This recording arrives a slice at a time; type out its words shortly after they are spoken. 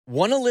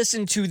Want to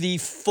listen to the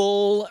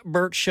full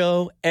Burt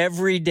Show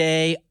every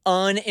day,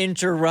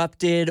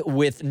 uninterrupted,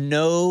 with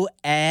no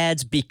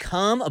ads?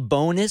 Become a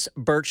bonus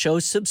Burt Show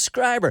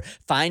subscriber.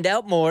 Find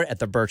out more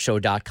at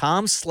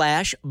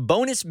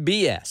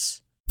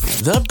theburtshow.com/bonusbs.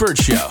 The Burt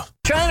Show.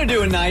 Trying to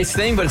do a nice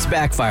thing, but it's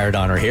backfired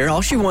on her here.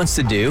 All she wants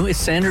to do is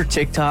send her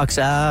TikToks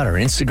out, her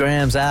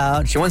Instagrams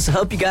out. She wants to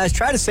help you guys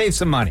try to save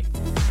some money.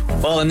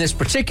 Well, in this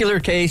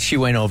particular case, she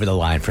went over the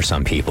line for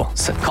some people,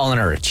 so calling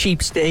her a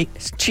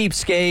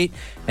cheapskate,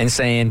 and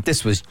saying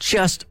this was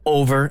just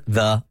over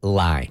the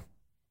line.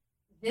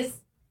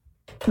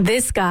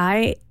 This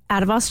guy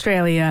out of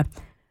Australia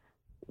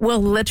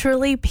will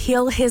literally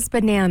peel his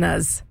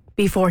bananas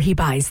before he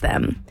buys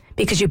them,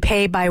 because you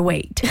pay by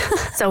weight.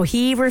 So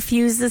he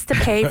refuses to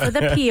pay for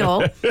the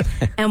peel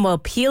and will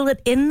peel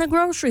it in the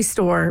grocery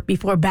store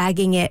before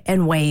bagging it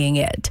and weighing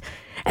it.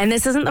 And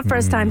this isn't the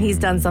first time he's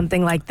done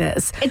something like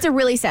this. It's a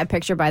really sad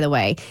picture, by the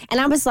way.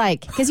 And I was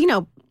like, because,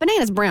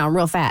 bananas brown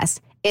real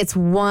fast. It's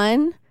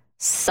one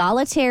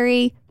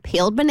solitary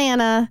peeled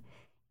banana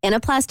in a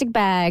plastic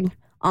bag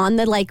on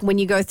the, when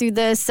you go through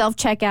the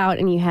self-checkout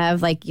and you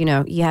have,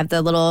 you have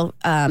the little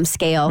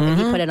scale and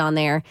you put it on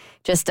there.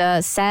 Just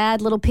a sad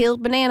little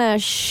peeled banana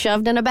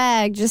shoved in a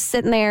bag, just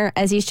sitting there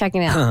as he's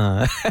checking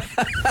out.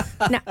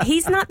 Now,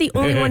 he's not the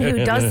only one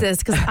who does this,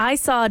 because I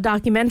saw a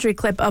documentary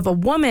clip of a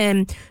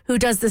woman who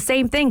does the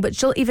same thing, but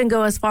she'll even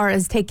go as far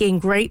as taking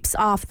grapes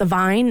off the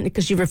vine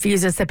because she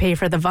refuses to pay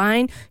for the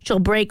vine. She'll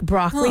break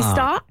broccoli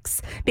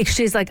stalks because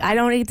she's like, I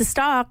don't eat the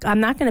stalk. I'm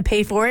not going to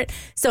pay for it.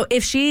 So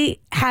if she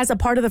has a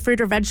part of the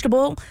fruit or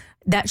vegetable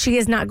that she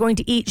is not going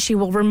to eat, she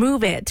will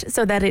remove it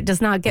so that it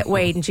does not get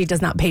weighed and she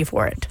does not pay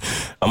for it.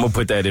 I'm going to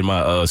put that in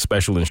my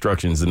special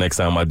instructions the next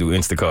time I do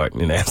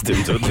Instacart and ask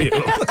them to peel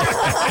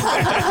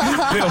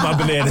my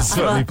bananas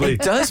for me, please.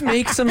 It does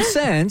make some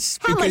sense.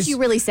 How much you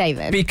really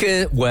saving?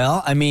 Because,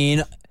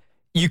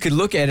 you could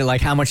look at it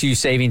like, how much are you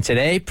saving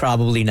today?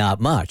 Probably not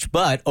much.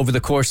 But over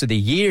the course of the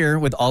year,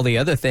 with all the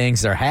other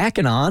things they're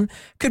hacking on,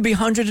 could be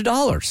hundreds of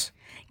dollars.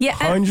 Yeah,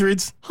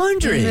 Hundreds?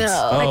 Hundreds.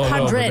 No. like Oh, no,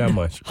 100. that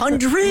much.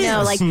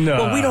 Hundreds. No,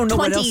 Well, we don't know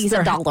what else 20s they're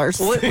of dollars.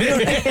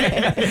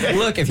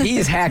 Look, if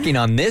he's hacking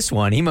on this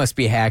one, he must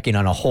be hacking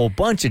on a whole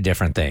bunch of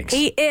different things.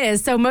 He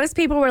is. So most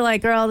people were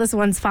like, girl, this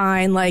one's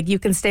fine. You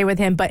can stay with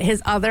him. But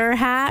his other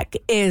hack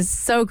is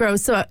so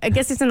gross. So I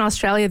guess it's in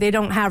Australia. They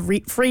don't have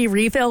free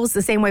refills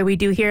the same way we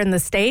do here in the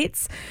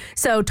States.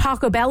 So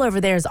Taco Bell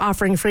over there is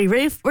offering free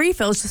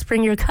refills. Just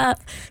bring your cup.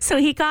 So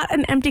he got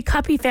an empty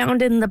cup he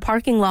found in the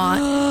parking lot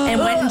and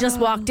went and just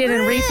walked in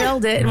and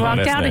refilled it and walked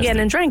that's out nasty. again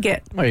and drank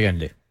it. What are you going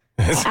to do?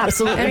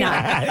 Absolutely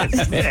not.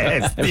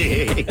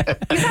 You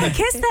gotta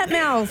kiss that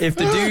mouth. If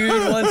the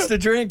dude wants to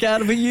drink out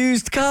of a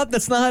used cup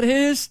that's not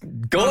his,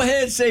 go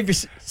ahead, save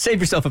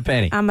yourself a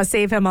penny. I'm gonna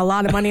save him a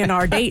lot of money on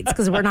our dates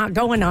because we're not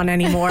going on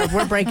anymore.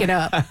 We're breaking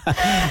up.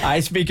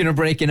 Speaking of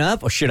breaking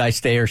up, should I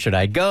stay or should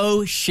I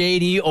go?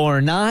 Shady or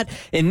not?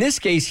 In this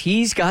case,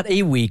 he's got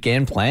a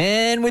weekend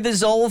planned with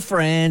his old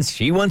friends.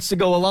 She wants to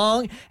go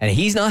along, and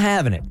he's not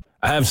having it.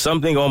 I have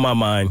something on my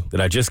mind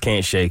that I just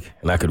can't shake,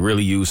 and I could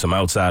really use some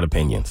outside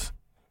opinions.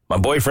 My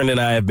boyfriend and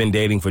I have been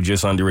dating for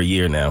just under a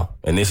year now,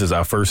 and this is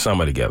our first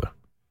summer together.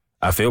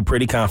 I feel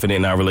pretty confident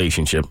in our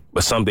relationship,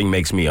 but something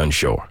makes me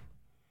unsure.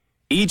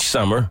 Each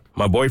summer,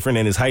 my boyfriend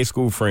and his high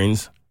school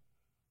friends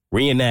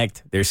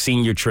reenact their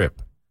senior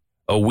trip,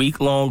 a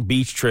week-long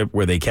beach trip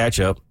where they catch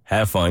up,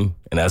 have fun,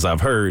 and as I've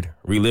heard,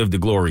 relive the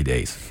glory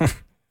days.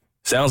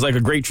 Sounds like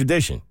a great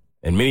tradition,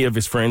 and many of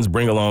his friends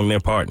bring along their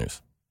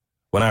partners.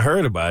 When I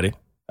heard about it,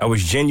 I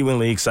was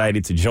genuinely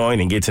excited to join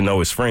and get to know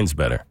his friends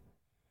better.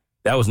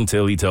 That was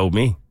until he told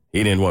me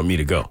he didn't want me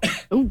to go.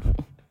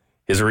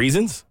 His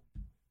reasons?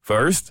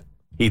 First,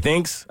 he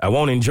thinks I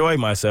won't enjoy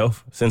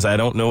myself since I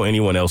don't know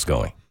anyone else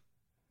going.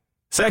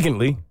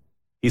 Secondly,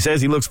 he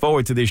says he looks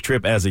forward to this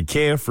trip as a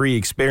carefree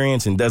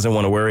experience and doesn't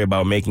want to worry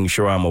about making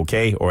sure I'm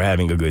okay or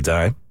having a good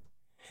time.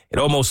 It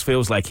almost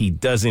feels like he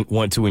doesn't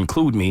want to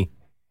include me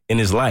in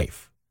his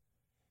life.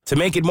 To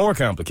make it more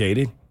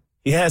complicated,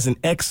 he has an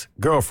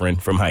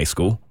ex-girlfriend from high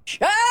school.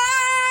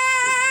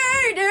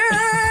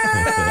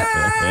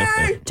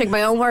 Took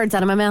my own words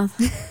out of my mouth.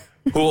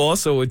 Who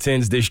also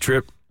attends this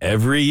trip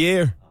every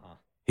year.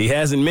 He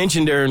hasn't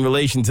mentioned her in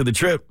relation to the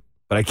trip,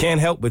 but I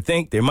can't help but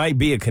think there might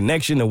be a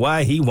connection to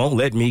why he won't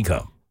let me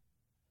come.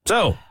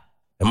 So,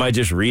 am I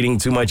just reading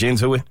too much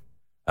into it?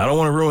 I don't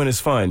want to ruin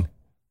his fun,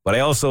 but I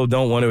also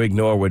don't want to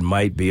ignore what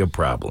might be a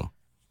problem.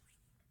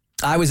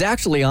 I was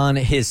actually on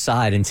his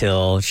side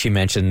until she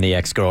mentioned the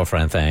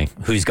ex-girlfriend thing,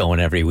 who's going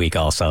every week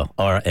also,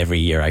 or every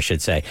year, I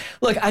should say.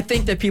 Look, I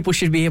think that people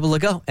should be able to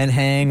go and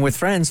hang with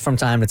friends from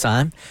time to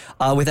time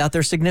without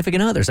their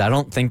significant others. I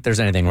don't think there's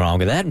anything wrong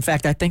with that. In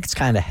fact, I think it's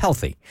kind of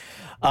healthy.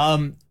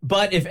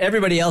 But if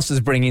everybody else is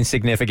bringing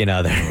significant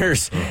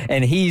others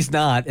and he's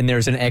not, and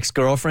there's an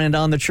ex-girlfriend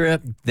on the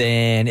trip,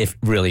 then it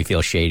really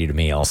feels shady to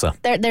me also.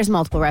 There's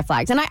multiple red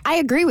flags. And I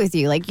agree with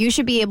you. You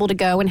should be able to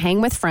go and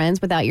hang with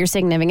friends without your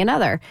significant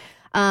other.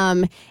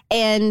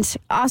 And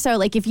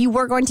also, if you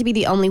were going to be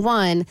the only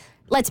one,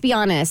 let's be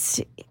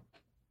honest,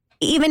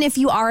 even if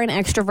you are an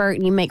extrovert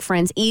and you make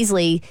friends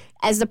easily,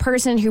 as the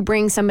person who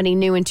brings somebody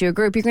new into a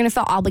group, you're going to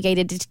feel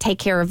obligated to take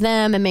care of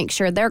them and make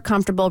sure they're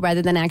comfortable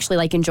rather than actually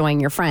like enjoying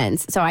your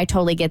friends. So I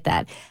totally get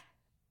that.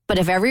 But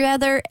if every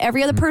other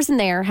person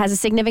there has a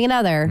significant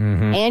other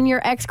and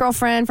your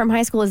ex-girlfriend from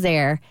high school is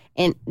there,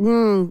 and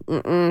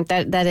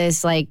that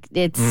is like,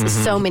 it's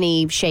so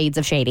many shades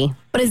of shady.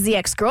 But is the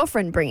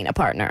ex-girlfriend bringing a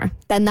partner?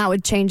 Then that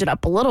would change it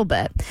up a little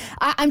bit.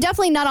 I'm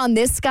definitely not on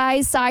this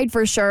guy's side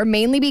for sure,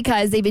 mainly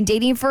because they've been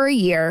dating for a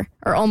year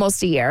or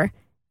almost a year.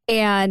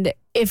 And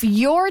if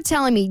you're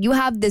telling me you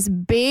have this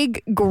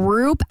big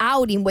group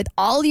outing with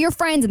all your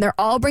friends and they're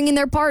all bringing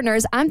their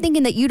partners, I'm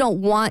thinking that you don't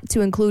want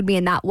to include me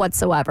in that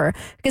whatsoever.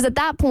 Because at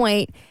that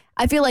point,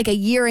 I feel like a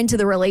year into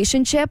the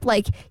relationship,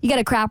 like you got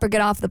to crap or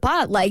get off the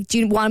pot. Like, do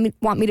you want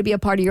me to be a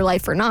part of your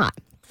life or not?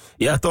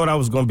 Yeah, I thought I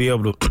was going to be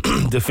able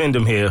to defend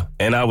him here,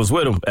 and I was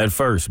with him at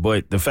first.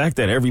 But the fact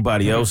that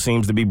everybody else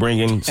seems to be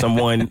bringing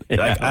someone,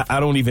 like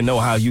I don't even know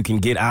how you can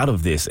get out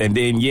of this. And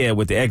then, yeah,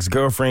 with the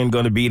ex-girlfriend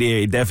going to be there,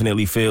 it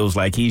definitely feels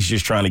like he's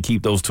just trying to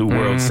keep those two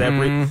worlds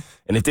separate.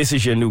 And if this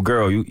is your new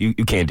girl,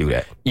 you can't do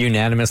that.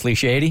 Unanimously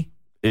shady?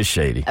 It's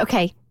shady.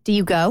 Okay, do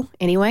you go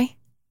anyway?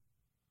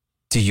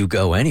 Do you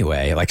go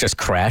anyway? Like just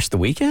crash the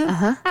weekend?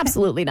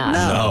 Absolutely not.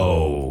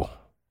 No.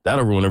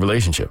 That'll ruin a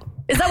relationship.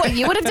 Is that what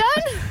you would have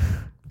done?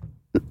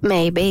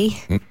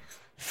 Maybe.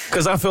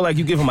 Because I feel like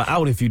you give him an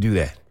out if you do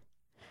that.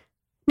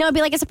 No, it'd be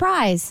like a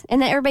surprise.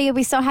 And then everybody would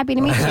be so happy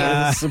to meet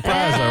you.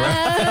 Surprise, all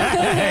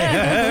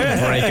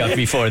right? Break up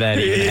before that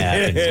even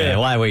happens. Man.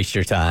 Why waste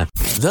your time?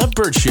 The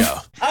Burt Show.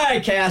 All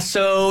right, Cass.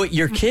 So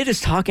your kid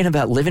is talking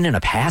about living in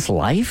a past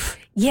life?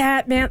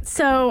 Yeah, man.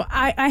 So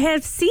I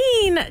have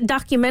seen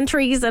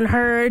documentaries and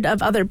heard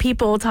of other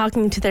people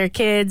talking to their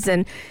kids,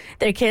 and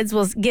their kids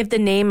will give the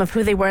name of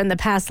who they were in the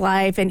past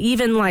life and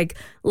even like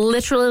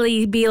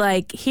literally be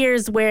like,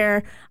 here's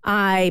where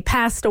I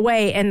passed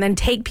away, and then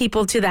take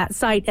people to that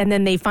site, and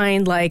then they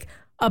find like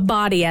a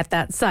body at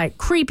that site.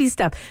 Creepy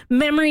stuff.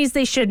 Memories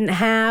they shouldn't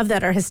have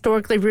that are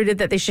historically rooted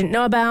that they shouldn't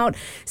know about.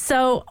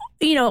 So,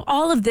 you know,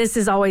 all of this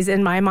is always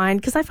in my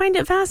mind because I find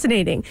it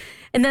fascinating.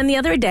 And then the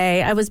other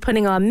day I was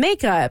putting on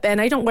makeup,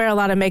 and I don't wear a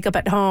lot of makeup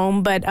at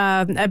home, but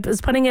I was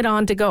putting it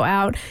on to go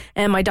out,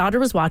 and my daughter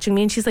was watching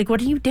me, and she's like,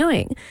 what are you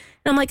doing?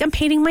 And I'm like, I'm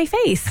painting my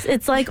face.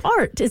 It's like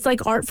art. It's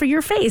like art for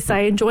your face. I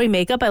enjoy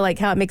makeup. I like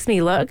how it makes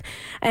me look.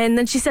 And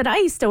then she said, I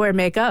used to wear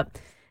makeup.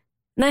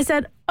 And I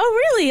said, oh,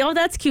 really? Oh,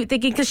 that's cute.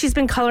 Thinking because she's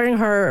been coloring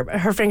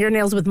her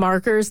fingernails with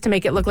markers to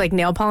make it look like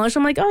nail polish.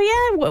 I'm like, oh,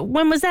 yeah.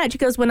 When was that? She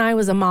goes, when I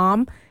was a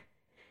mom.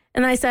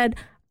 And I said,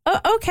 oh,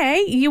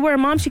 okay. You were a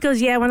mom? She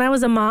goes, yeah, when I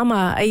was a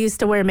mama, I used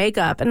to wear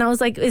makeup. And I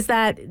was like, is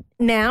that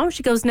now?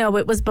 She goes, no,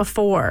 it was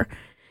before.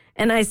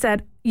 And I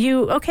said,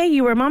 you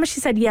were a mama? She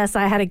said, yes,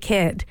 I had a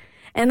kid.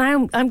 And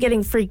I'm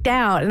getting freaked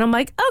out. And I'm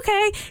like,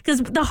 okay.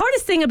 Because the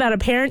hardest thing about a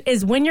parent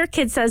is when your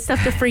kid says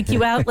stuff to freak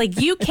you out,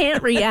 like you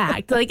can't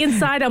react. Like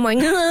inside, I'm like,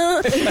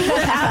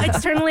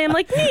 externally, I'm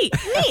like, neat.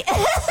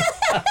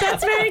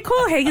 That's very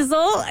cool,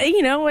 Hazel.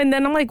 You know, and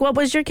then I'm like, what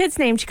was your kid's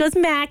name? She goes,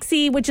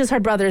 Maxie, which is her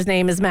brother's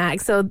name is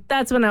Max. So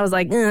that's when I was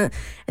like, And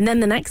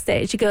then the next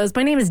day she goes,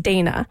 my name is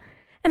Dana.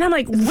 And I'm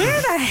like,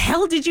 where the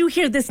hell did you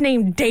hear this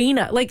name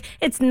Dana? Like,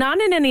 it's not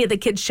in any of the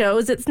kids'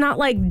 shows. It's not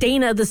like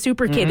Dana the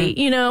super kitty,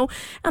 you know?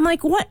 I'm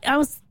like, what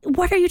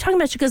are you talking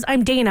about? She goes,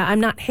 I'm Dana.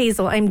 I'm not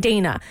Hazel. I'm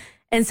Dana.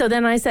 And so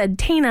then I said,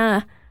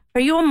 Dana,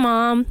 are you a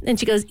mom? And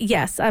she goes,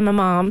 yes, I'm a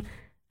mom.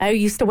 I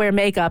used to wear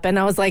makeup. And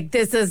I was like,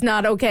 this is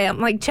not okay.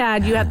 I'm like,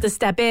 Chad, you have to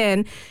step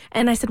in.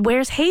 And I said,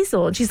 where's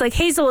Hazel? And she's like,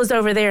 Hazel is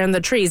over there in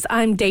the trees.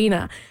 I'm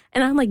Dana.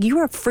 And I'm like, you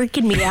are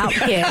freaking me out,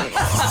 kid.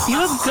 You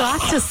have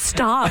got to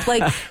stop.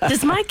 Like,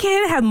 does my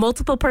kid have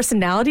multiple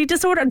personality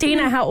disorder?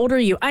 Dana, how old are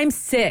you? I'm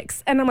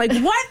 6. And I'm like,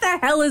 what the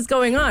hell is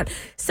going on?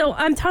 So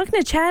I'm talking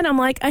to Chad. I'm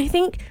like, I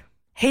think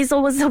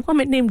Hazel was a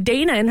woman named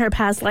Dana in her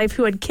past life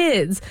who had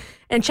kids.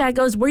 And Chad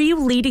goes, were you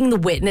leading the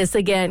witness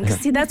again? 'Cause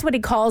see, that's what he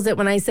calls it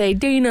when I say,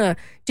 Dana,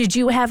 did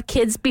you have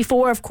kids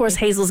before? Of course,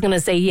 Hazel's going to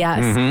say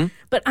yes.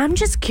 But I'm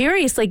just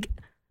curious, like,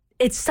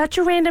 it's such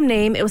a random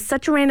name. It was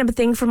such a random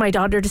thing for my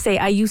daughter to say,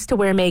 I used to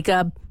wear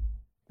makeup.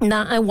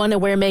 Not I want to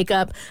wear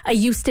makeup. I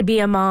used to be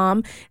a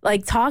mom.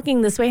 Like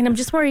talking this way. And I'm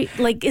just worried,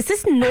 like, is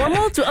this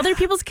normal? Do other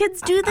people's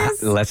kids do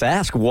this? Let's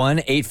ask.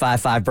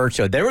 1-855-BURT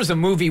Show. There was a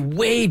movie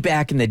way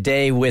back in the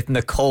day with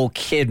Nicole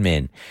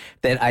Kidman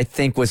that I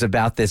think was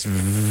about this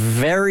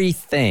very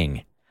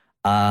thing.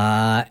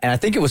 And I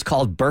think it was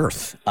called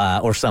Birth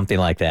or something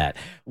like that,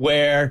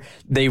 where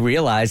they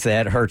realized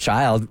that her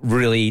child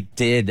really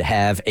did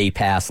have a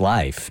past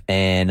life.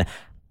 And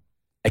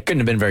it couldn't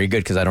have been very good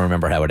because I don't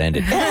remember how it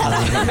ended.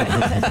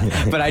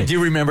 But I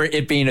do remember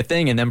it being a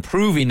thing and then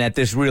proving that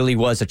this really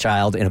was a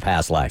child in a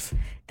past life.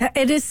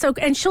 It is so,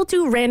 and she'll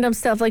do random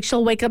stuff. Like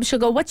she'll wake up, she'll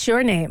go, what's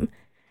your name?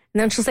 And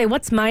then she'll say,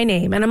 what's my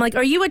name? And I'm like,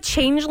 are you a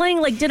changeling?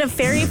 Like, did a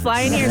fairy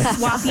fly in here and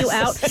swap you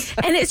out?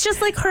 And it's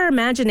just like her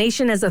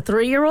imagination as a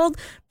 3-year-old.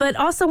 But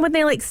also when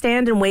they like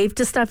stand and wave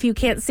to stuff you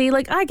can't see,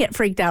 like I get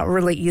freaked out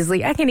really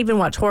easily. I can't even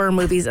watch horror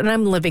movies and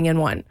I'm living in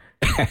one.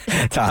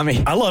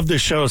 Tommy? I love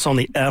this show. It's on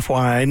the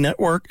FYI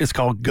network. It's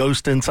called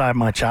Ghost Inside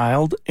My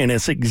Child, and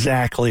it's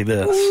exactly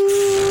this.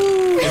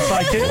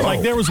 It's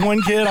like there was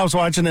one kid, I was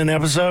watching an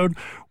episode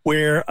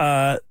where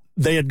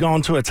they had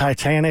gone to a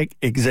Titanic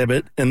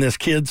exhibit, and this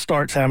kid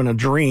starts having a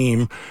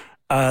dream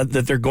that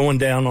they're going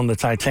down on the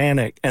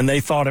Titanic, and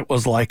they thought it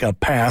was like a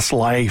past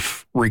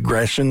life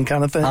regression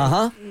kind of thing.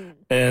 Uh-huh.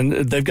 And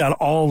they've got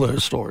all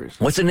those stories.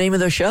 What's the name of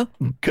the show?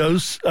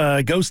 Ghost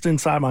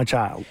Inside My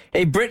Child.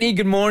 Hey, Brittany,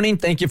 good morning.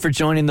 Thank you for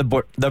joining the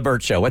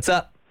Bert Show. What's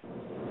up?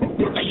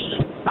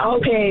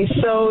 Okay,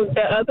 so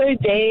the other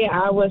day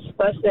I was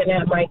fussing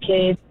at my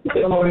kid.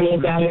 Good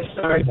morning, guys.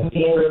 Sorry for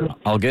being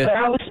All good. But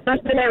I was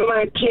fussing at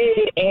my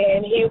kid,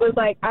 and he was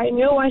like, I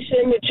knew I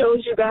shouldn't have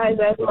chose you guys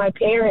as my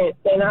parents.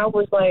 And I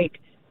was like,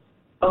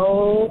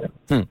 oh,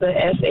 the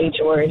SH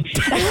word.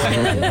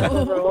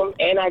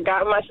 And I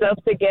got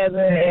myself together,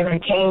 and I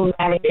came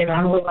back, and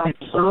I was like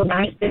so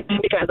nice to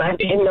him because I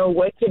didn't know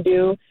what to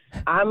do.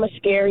 I'm a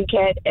scary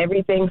cat.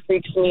 Everything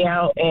freaks me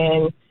out,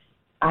 and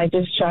I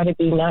just try to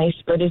be nice.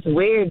 But it's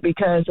weird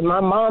because my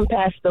mom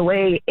passed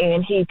away,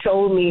 and he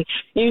told me,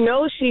 you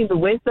know, she's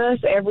with us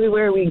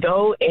everywhere we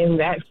go, and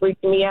that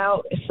freaked me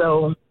out.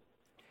 So,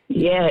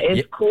 yeah,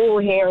 it's cool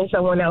hearing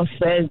someone else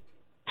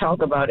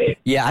talk about it.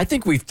 Yeah, I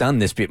think we've done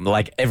this,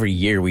 like every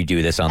year we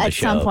do this on the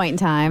show. At some point in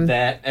time.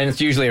 And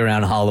it's usually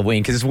around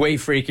Halloween because it's way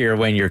freakier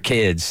when your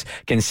kids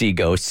can see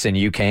ghosts and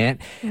you can't.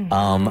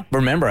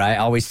 Remember, I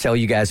always tell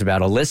you guys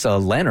about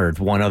Alyssa Leonard,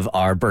 one of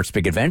our Bert's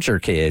Big Adventure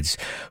kids,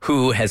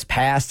 who has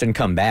passed and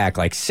come back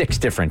like 6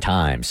 different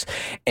times.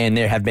 And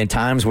there have been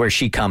times where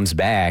she comes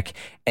back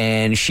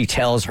and she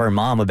tells her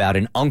mom about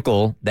an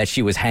uncle that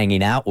she was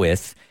hanging out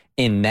with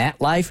in that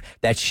life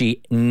that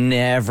she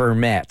never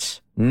met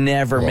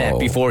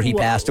before he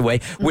passed away,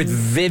 with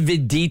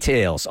vivid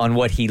details on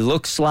what he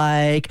looks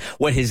like,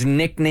 what his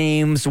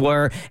nicknames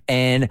were,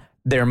 and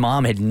their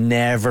mom had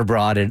never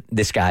brought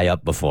this guy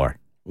up before.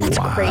 That's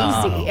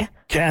crazy.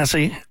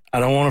 Cassie, I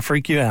don't want to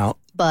freak you out,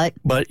 but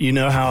you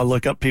know how I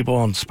look up people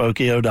on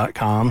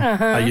Spokeo.com?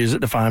 I use it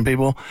to find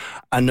people.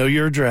 I know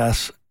your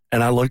address,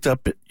 and I looked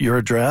up your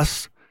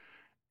address,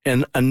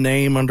 and a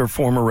name under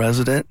former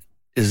resident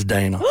is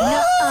Dana.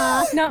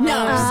 No,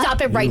 stop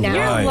it right now.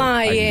 You're Are you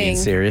lying. being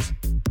serious?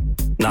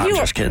 No, I'm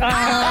just kidding.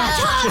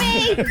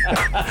 Tommy!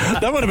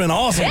 That would have been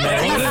awesome, man.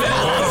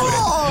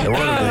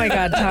 Oh my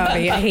God,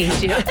 Tommy, I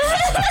hate you.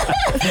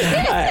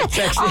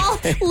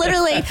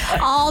 Literally,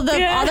 all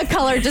the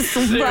color just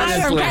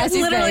rushed from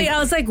Cassie's Literally, face. I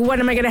was like, what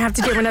am I going to have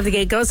to do whenever the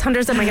gate ghost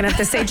hunters? Am I going to have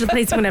to stage the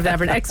place? I'm going to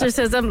have an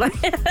exorcism? Like,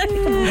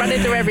 running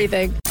through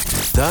everything.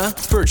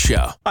 The Bert Show.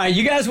 All right,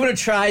 you guys want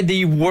to try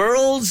the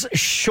world's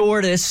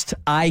shortest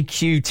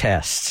IQ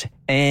test.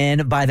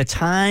 And by the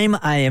time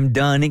I am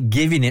done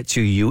giving it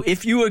to you,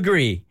 if you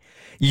agree,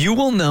 you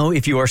will know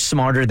if you are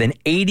smarter than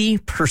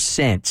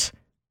 80%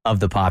 of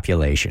the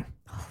population.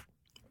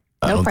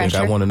 I don't think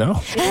I want to know.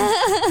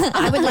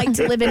 I would like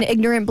to live in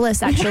ignorant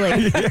bliss,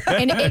 actually.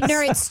 In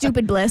ignorant,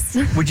 stupid bliss.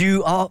 Would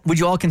you all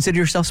consider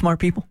yourself smart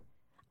people?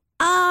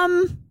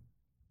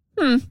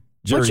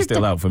 Jury's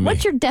still out for me.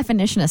 What's your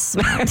definition of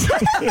smart?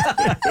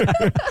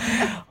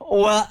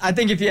 Well, I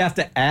think if you have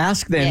to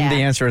ask, then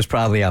the answer is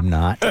probably I'm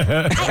not.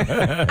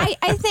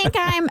 I think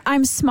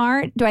I'm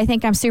smart. Do I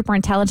think I'm super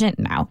intelligent?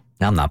 No.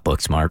 I'm not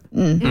book smart.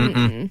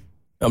 I'm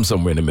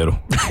somewhere in the middle.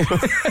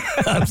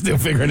 I'm still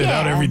figuring it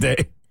out every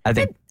day. I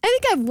think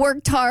I've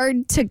worked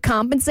hard to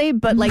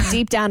compensate, but like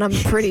deep down, I'm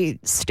pretty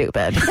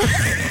stupid. Save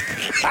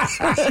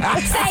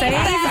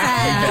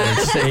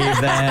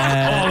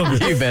that.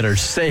 You better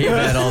save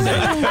that all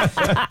day.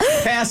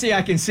 Cassie,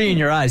 I can see in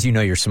your eyes you know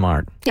you're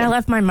smart. I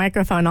left my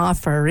microphone off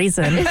for a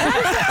reason.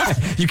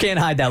 You can't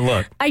hide that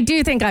look. I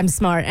do think I'm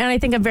smart, and I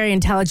think I'm very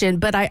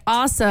intelligent, but I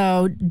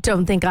also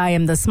don't think I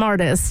am the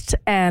smartest,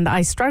 and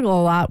I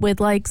struggle a lot with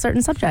like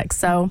certain subjects,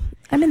 so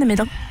I'm in the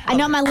middle. I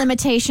know my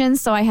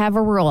limitations, so I have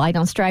a rule. I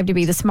don't strive to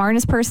be the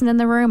smartest person in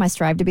the room. I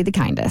strive to be the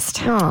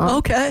kindest.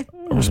 Okay.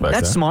 Respect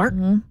That's that. smart.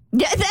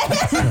 Yeah.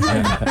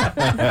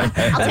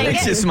 That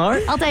makes you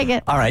smart. I'll take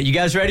it. All right, you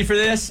guys ready for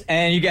this?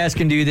 And you guys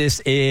can do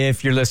this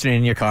if you're listening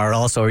in your car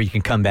also, or you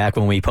can come back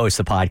when we post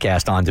the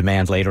podcast on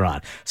demand later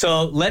on.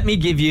 So let me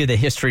give you the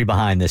history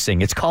behind this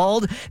thing. It's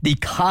called the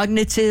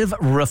Cognitive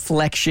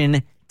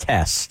Reflection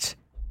Test.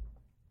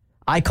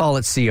 I call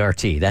it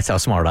CRT. That's how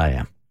smart I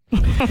am.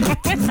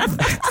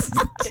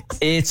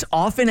 It's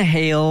often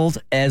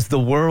hailed as the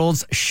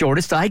world's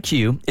shortest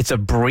IQ. It's a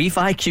brief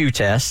IQ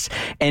test,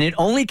 and it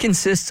only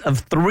consists of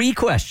 3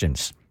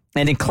 questions.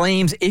 And it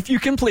claims if you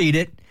complete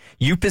it,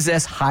 you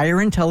possess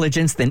higher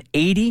intelligence than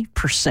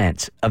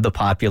 80% of the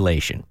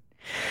population.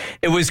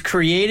 It was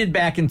created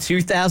back in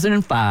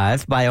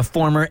 2005 by a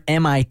former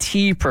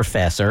MIT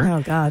professor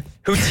Oh, God.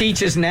 who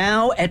teaches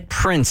now at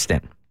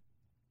Princeton.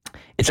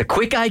 It's a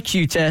quick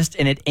IQ test,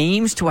 and it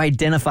aims to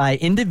identify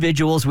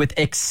individuals with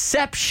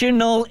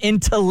exceptional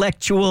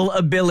intellectual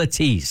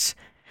abilities,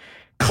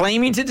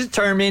 claiming to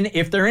determine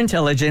if their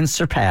intelligence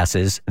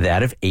surpasses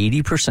that of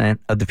 80%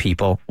 of the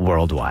people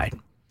worldwide.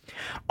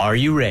 Are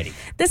you ready?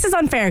 This is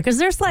unfair because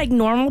there's like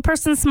normal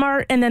person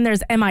smart and then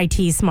there's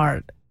MIT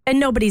smart. And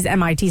nobody's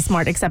MIT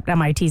smart except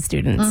MIT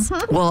students.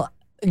 Well,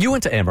 you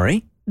went to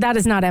Emory. That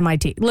is not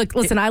MIT. Look,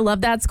 listen, I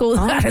love that school.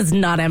 That is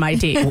not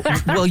MIT.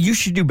 Well, you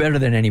should do better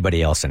than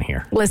anybody else in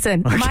here.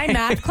 Listen, my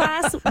math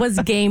class was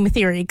game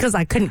theory because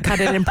I couldn't cut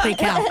it in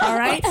pre-calc, all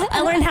right?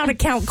 I learned how to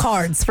count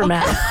cards for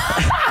math.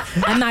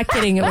 I'm not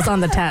kidding. It was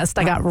on the test.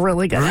 I got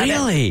really good at it.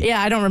 Really?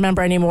 Yeah, I don't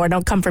remember anymore.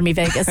 Don't come for me,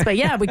 Vegas. But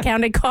yeah, we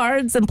counted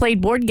cards and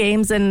played board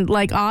games and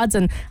like odds,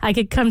 and I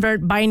could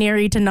convert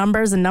binary to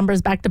numbers and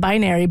numbers back to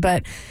binary,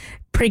 but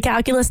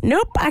pre-calculus,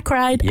 nope, I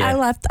cried. Yeah. I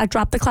left. I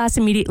dropped the class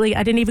immediately.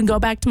 I didn't even go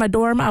back to my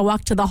dorm. I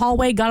walked to the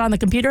hallway, got on the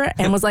computer,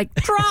 and was like,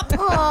 drop.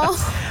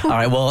 All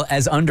right, well,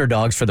 as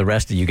underdogs for the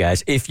rest of you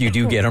guys, if you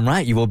do get them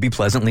right, you will be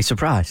pleasantly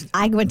surprised.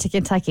 I went to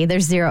Kentucky.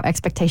 There's zero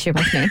expectation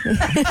with me.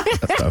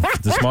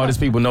 The smartest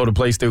people know to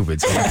play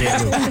stupid, so you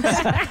can't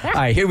lose. All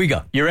right, here we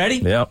go. You ready?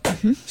 Yep.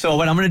 So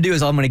what I'm going to do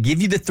is I'm going to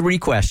give you the 3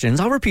 questions.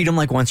 I'll repeat them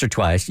like once or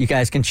twice. You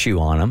guys can chew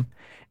on them.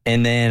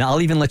 And then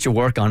I'll even let you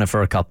work on it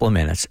for a couple of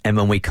minutes. And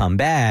when we come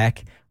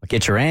back, we'll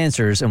get your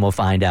answers and we'll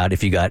find out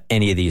if you got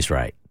any of these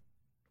right.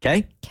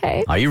 Okay?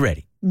 Okay. Are you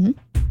ready?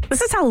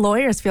 This is how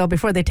lawyers feel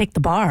before they take the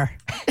bar.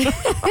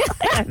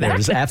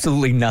 There's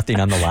absolutely nothing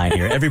on the line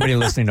here. Everybody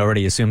listening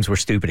already assumes we're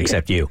stupid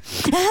except you.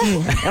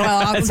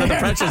 Well, So the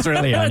pressure's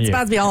really on it's you.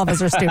 supposed to be all of us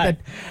are stupid.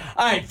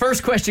 All right,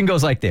 first question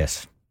goes like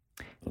this.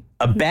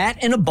 A bat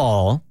and a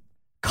ball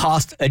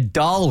cost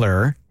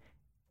 $1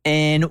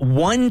 and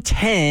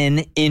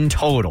 $1.10 in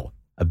total.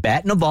 A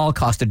bat and a ball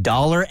cost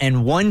 $1 and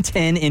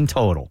 $1.10 in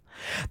total.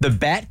 The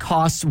bat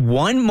costs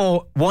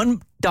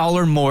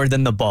 $1 more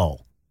than the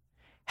ball.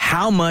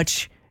 How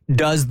much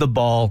does the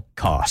ball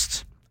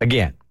cost?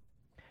 Again,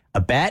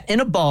 a bat and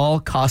a ball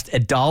cost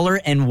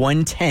 $1 and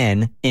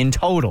 $1.10 in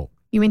total.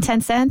 You mean 10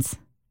 cents?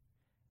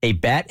 A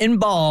bat and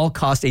ball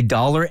cost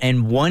 $1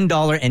 and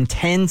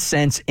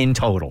 $1.10 in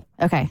total.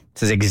 Okay.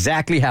 This is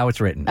exactly how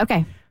it's written.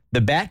 Okay. The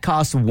bat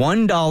costs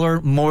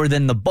 $1 more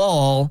than the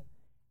ball.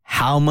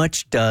 How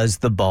much does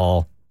the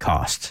ball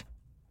cost?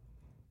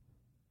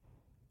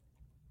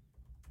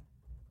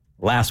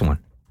 Last one.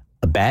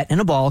 A bat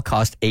and a ball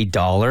cost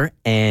 $1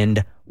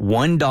 and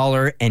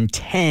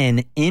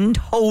 $1.10 in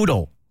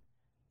total.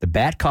 The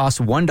bat costs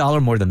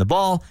 $1 more than the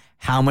ball.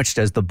 How much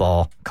does the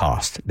ball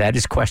cost? That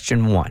is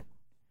question 1.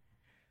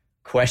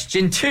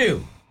 Question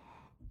 2.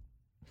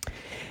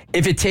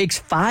 If it takes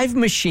 5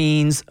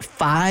 machines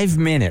 5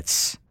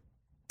 minutes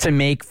to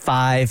make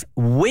 5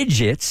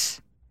 widgets,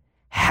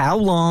 how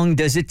long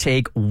does it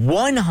take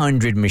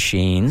 100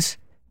 machines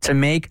to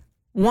make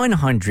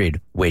 100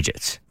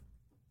 widgets?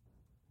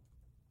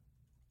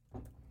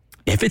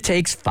 If it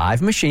takes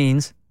 5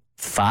 machines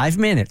 5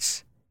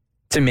 minutes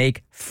to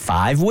make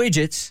 5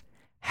 widgets,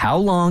 how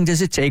long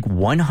does it take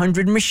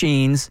 100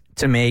 machines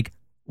to make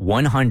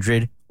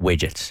 100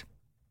 widgets?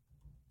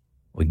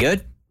 We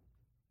good?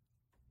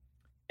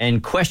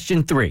 And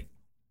question 3.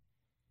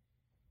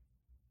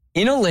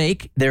 In a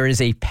lake, there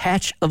is a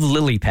patch of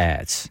lily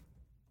pads.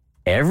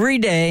 Every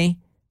day,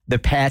 the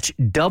patch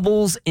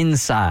doubles in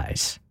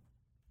size.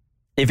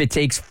 If it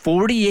takes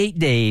 48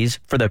 days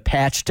for the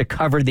patch to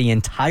cover the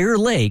entire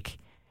lake,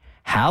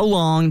 how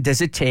long does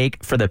it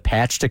take for the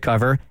patch to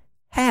cover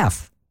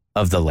half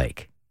of the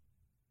lake?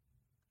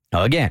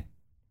 Now again,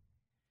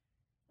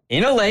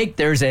 in a lake,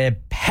 there's a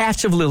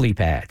patch of lily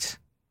pads.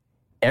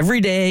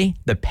 Every day,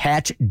 the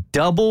patch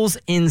doubles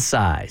in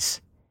size.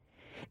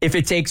 If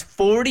it takes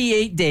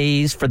 48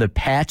 days for the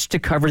patch to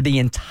cover the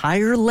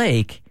entire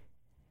lake,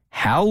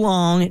 how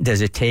long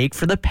does it take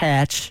for the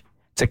patch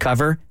to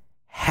cover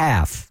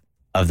half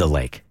of the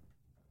lake?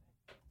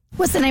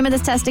 What's the name of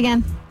this test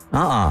again?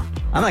 I'm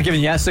not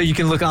giving you that so you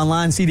can look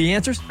online and see the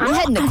answers. I'm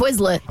heading to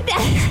Quizlet.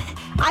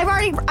 I've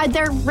already,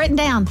 they're written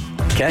down.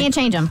 Okay. Can't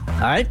change them. All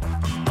right.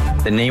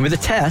 The name of the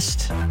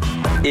test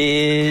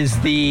is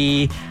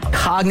the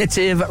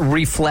Cognitive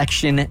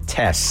Reflection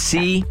Test,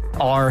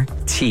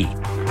 CRT.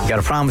 You got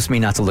to promise me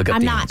not to look up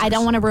I'm the not. answers. I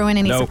don't want to ruin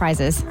any Nope.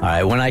 surprises. All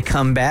right, when I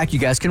come back, you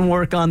guys can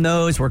work on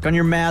those, work on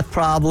your math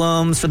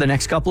problems for the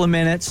next couple of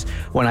minutes.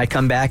 When I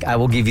come back, I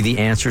will give you the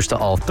answers to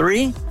all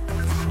 3.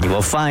 You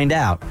will find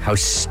out how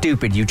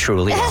stupid you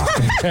truly are.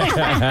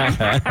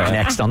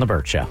 Next on The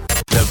Burt Show.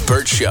 The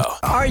Burt Show.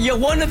 Are you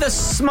one of the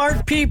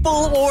smart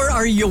people or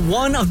are you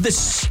one of the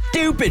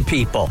stupid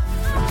people?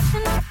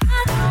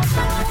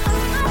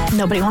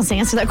 Nobody wants to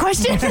answer that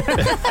question.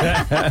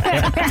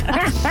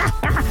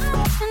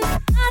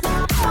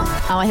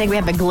 Oh, I think we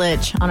have a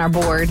glitch on our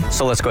board.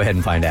 So let's go ahead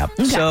and find out.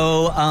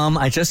 So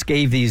I just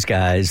gave these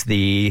guys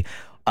the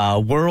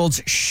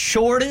world's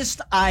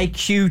shortest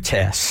IQ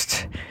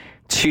test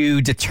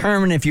to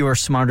determine if you are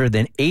smarter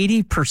than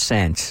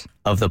 80%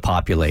 of the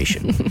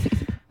population.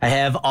 I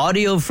have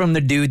audio from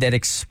the dude that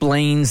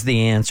explains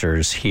the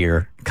answers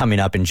here coming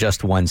up in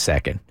just 1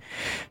 second.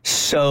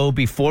 So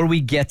before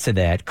we get to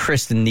that,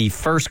 Kristen, the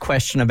first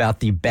question about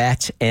the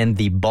bat and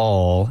the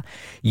ball,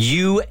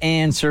 you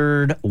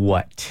answered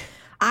what?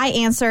 I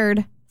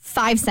answered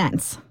 5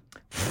 cents.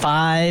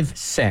 5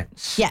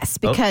 cents. Yes,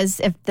 because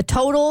if the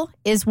total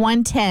is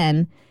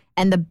 110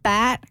 and the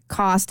bat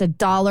cost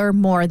 $1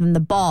 more than the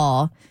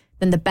ball,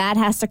 then the bat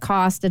has to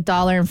cost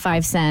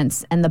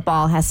 $1.05 and the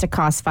ball has to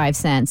cost 5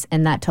 cents,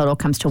 and that total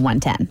comes to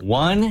 110.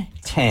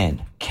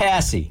 110.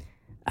 Cassie.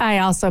 I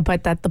also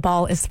put that the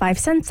ball is 5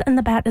 cents and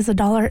the bat is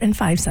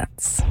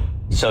 $1.05.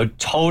 So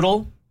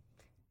total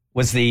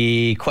was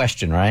the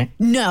question, right?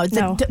 No,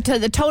 No.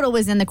 the total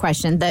was in the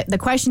question. The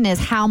question is,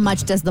 how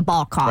much does the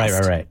ball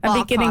cost? Right. I'm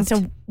Ball beginning cost.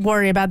 to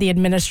worry about the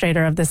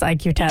administrator of this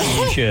IQ test.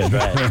 You should,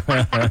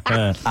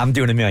 right? I'm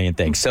doing a million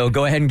things. So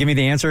go ahead and give me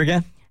the answer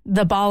again.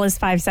 The ball is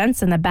 5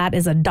 cents and the bat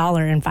is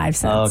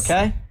 $1.05.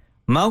 Okay.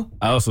 Mo?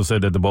 I also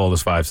said that the ball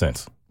is 5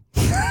 cents.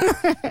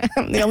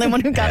 I'm the only one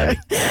who got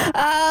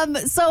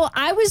it. So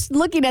I was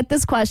looking at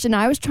this question.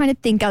 I was trying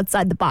to think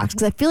outside the box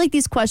because I feel like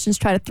these questions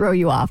try to throw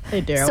you off.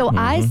 They do. So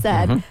I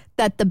said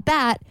that the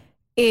bat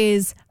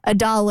is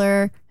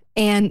 $1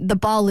 and the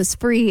ball is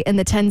free and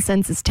the 10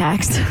 cents is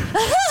taxed.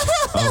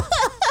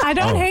 I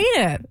don't hate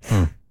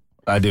it.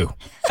 I do.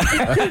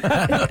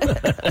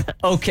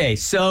 Okay,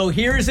 so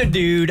here's a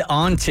dude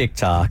on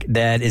TikTok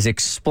that is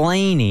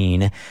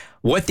explaining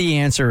what the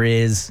answer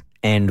is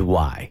and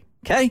why.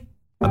 Okay?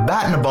 A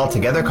bat and a ball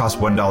together cost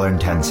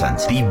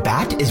 $1.10. The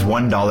bat is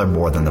 $1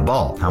 more than the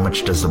ball. How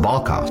much does the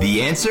ball cost?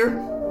 The answer?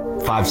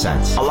 5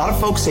 cents. A lot of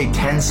folks say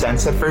 10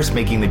 cents at first,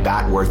 making the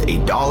bat worth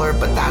 $1,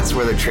 but that's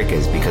where the trick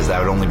is because that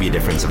would only be a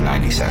difference of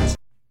 90 cents.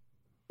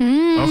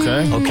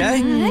 Okay.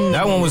 Okay?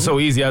 That one was so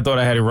easy, I thought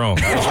I had it wrong.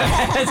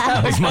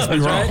 This must be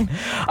wrong.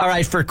 All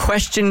right, for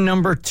question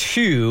number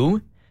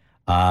 2,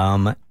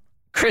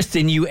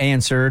 Kristen, you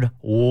answered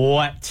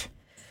what?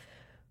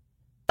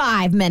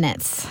 5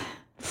 minutes.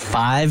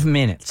 5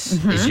 minutes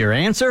is your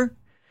answer?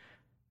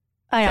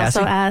 I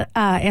also Cassie?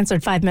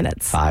 answered 5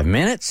 minutes. 5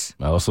 minutes.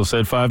 I also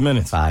said 5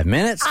 minutes. 5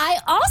 minutes. I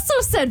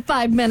also said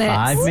 5 minutes.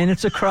 5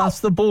 minutes across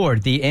the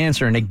board, the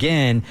answer. And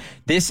again,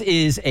 this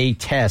is a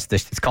test.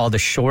 It's called the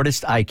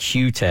shortest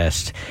IQ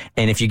test.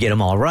 And if you get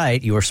them all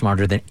right, you are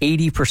smarter than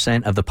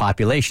 80% of the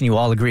population. You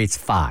all agree it's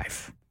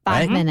 5. 5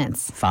 right?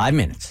 minutes. 5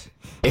 minutes.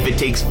 If it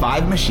takes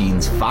 5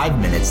 machines 5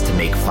 minutes to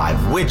make 5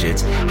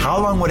 widgets, how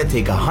long would it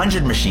take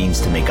 100 machines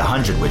to make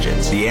 100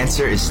 widgets? The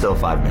answer is still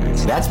 5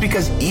 minutes. That's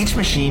because each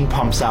machine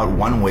pumps out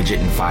 1 widget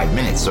in 5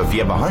 minutes. So if you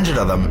have 100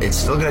 of them, it's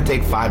still going to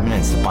take 5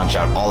 minutes to punch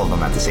out all of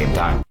them at the same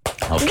time.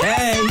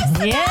 Okay.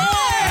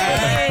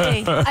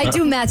 Yay! I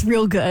do math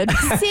real good.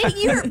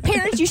 See, your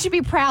parents, you should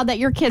be proud that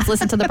your kids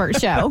listen to the Burt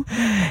Show.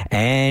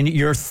 And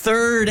your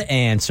third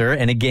answer,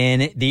 and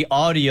again, the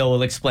audio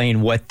will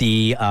explain what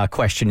the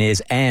question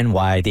is and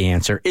why the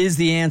answer is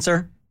the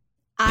answer.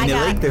 In the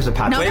lake, there's a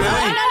patch. No.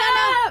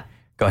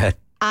 Go ahead.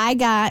 I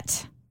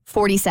got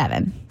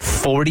 47.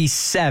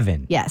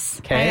 47.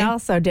 Yes. Okay. I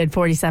also did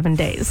 47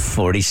 days.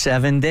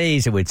 47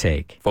 days it would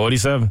take.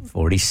 47.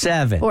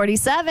 47.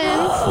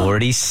 47.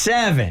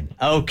 47.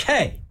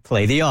 Okay.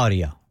 Play the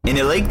audio. In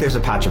a lake, there's a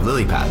patch of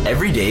lily pad.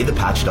 Every day, the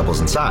patch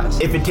doubles in size.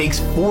 If it takes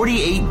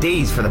 48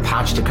 days for the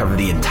patch to cover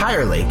the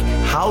entire lake,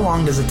 how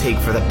long does it take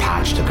for the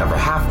patch to cover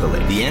half the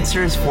lake? The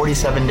answer is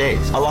 47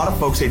 days. A lot of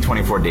folks say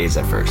 24 days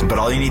at first, but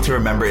all you need to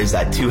remember is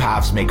that 2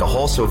 halves make a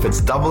whole, so if it's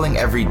doubling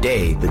every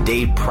day, the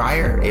day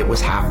prior, it was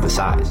half the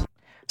size.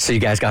 So you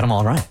guys got them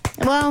all right.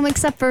 Well,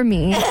 except for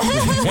me.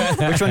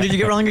 Which one did you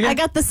get wrong again? I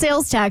got the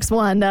sales tax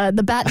one,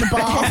 the bat and the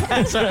ball.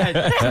 That's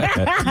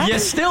right. You're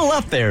still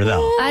up there,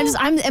 though.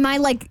 Am I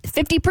like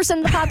 50%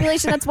 of the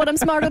population? That's what I'm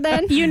smarter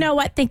than? You know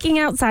what? Thinking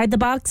outside the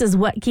box is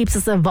what keeps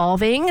us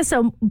evolving.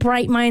 So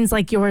bright minds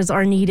like yours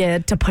are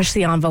needed to push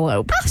the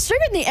envelope. Sugar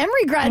in the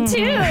Emory grad,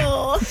 too.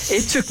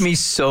 It took me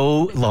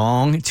so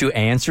long to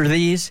answer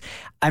these.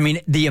 I mean,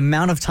 the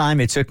amount of time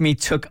it took me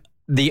took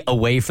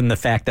away from the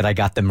fact that I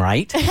got them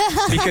right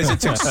because it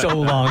took so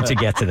long to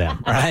get to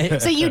them,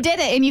 right? So you did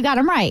it and you got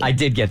them right. I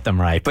did get them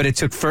right, but it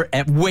took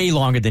way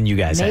longer than you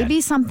guys had.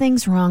 Maybe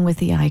something's wrong with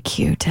the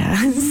IQ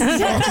test.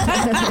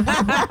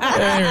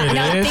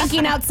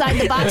 Thinking outside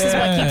the box is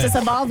what keeps us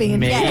evolving.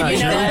 Maybe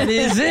Yeah, that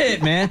is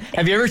it, man.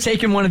 Have you ever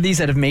taken one of these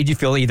that have made you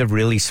feel either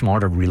really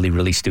smart or really,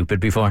 really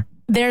stupid before?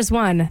 There's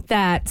one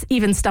that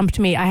even stumped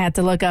me. I had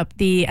to look up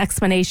the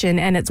explanation,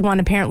 and it's one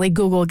apparently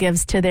Google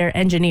gives to their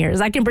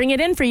engineers. I can bring it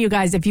in for you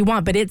guys if you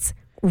want, but it's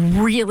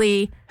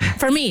really,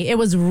 for me, it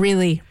was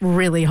really,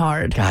 really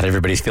hard. God,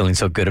 everybody's feeling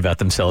so good about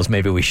themselves.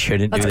 Maybe we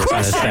shouldn't do this on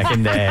the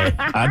second day.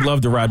 I'd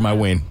love to ride my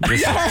win.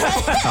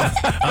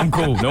 I'm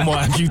cool. No more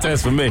IQ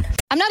test for me.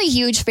 I'm not a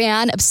huge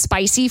fan of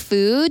spicy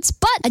foods,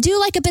 but I do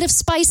like a bit of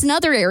spice in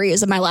other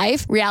areas of my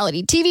life.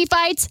 Reality TV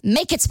fights,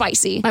 make it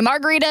spicy. My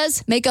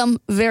margaritas, make them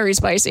very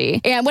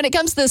spicy. And when it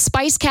comes to the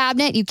spice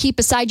cabinet you keep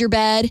beside your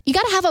bed, you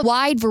got to have a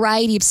wide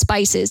variety of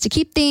spices to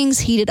keep things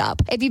heated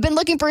up. If you've been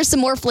looking for some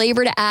more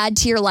flavor to add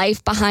to your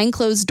life behind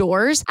closed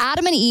doors,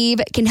 Adam and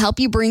Eve can help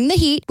you bring the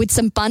heat with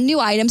some fun new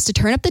items to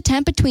turn up the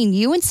temp between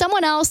you and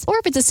someone else, or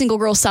if it's a single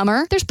girl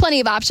summer, there's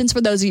plenty of options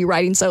for those of you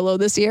riding solo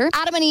this year.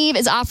 Adam and Eve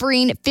is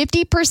offering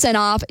 50%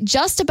 off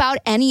just about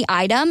any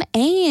item,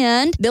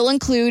 and they'll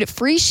include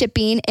free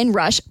shipping and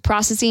rush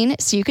processing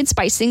so you can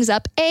spice things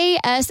up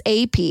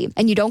ASAP.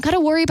 And you don't got to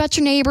worry about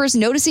your neighbors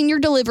noticing your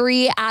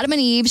delivery. Adam and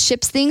Eve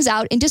ships things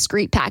out in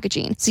discreet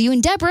packaging, so you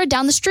and Deborah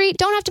down the street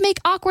don't have to make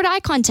awkward eye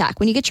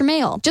contact when you get your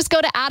mail. Just go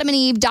to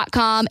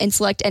adamandeve.com and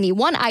select any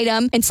one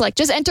item and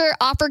just enter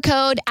offer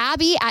code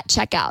Abby at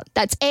checkout.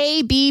 That's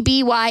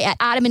ABBY at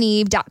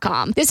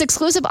adamandeve.com. This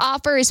exclusive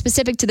offer is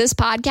specific to this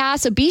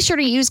podcast, so be sure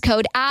to use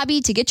code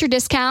Abby to get your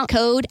discount.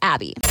 Code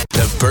Abby.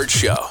 The Bert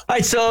Show. All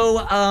right,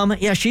 so,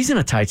 she's in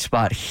a tight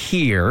spot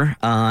here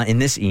in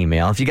this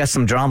email. If you got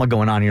some drama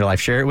going on in your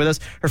life, share it with us.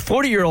 Her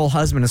 40-year-old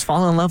husband has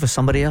fallen in love with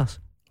somebody else,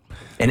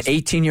 an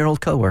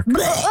 18-year-old coworker.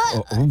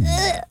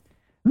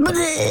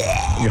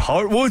 Your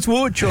heart wants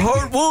what your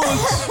heart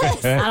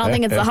wants. I don't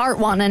think it's the heart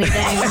want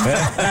anything.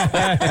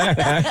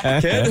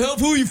 Can't help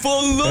who you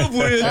fall in love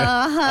with.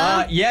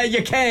 Yeah,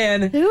 you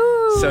can.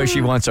 Ooh. So she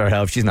wants our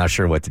help. She's not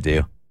sure what to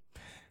do.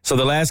 So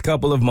the last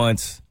couple of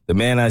months, the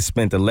man I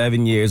spent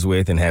 11 years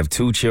with and have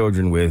 2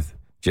 children with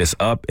just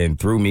up and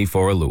threw me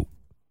for a loop.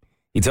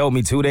 He told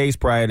me 2 days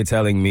prior to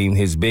telling me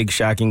his big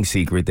shocking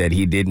secret that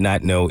he did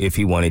not know if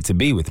he wanted to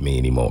be with me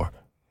anymore.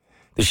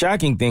 The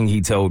shocking thing he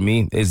told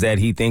me is that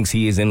he thinks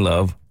he is in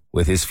love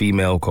with his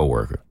female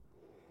coworker.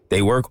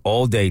 They work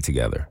all day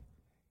together.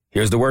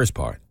 Here's the worst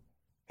part.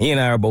 He and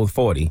I are both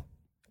 40,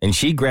 and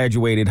she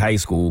graduated high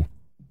school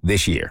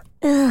this year.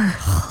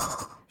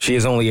 She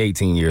is only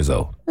 18 years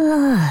old.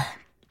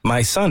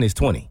 My son is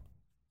 20.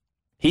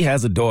 He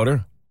has a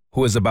daughter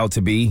who is about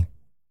to be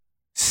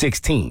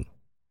 16.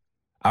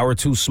 Our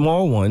 2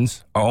 small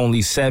ones are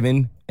only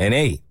 7 and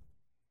 8.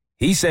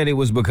 He said it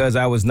was because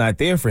I was not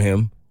there for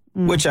him,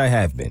 which I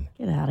have been.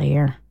 Get out of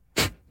here.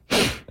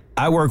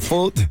 I work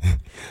full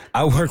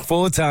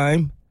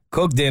time,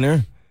 cook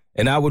dinner,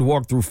 and I would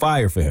walk through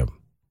fire for him.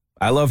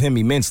 I love him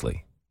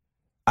immensely.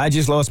 I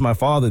just lost my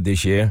father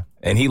this year,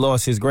 and he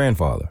lost his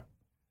grandfather.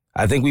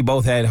 I think we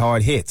both had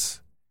hard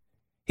hits.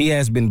 He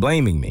has been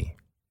blaming me.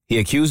 He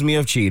accused me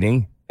of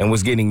cheating and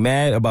was getting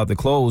mad about the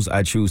clothes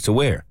I choose to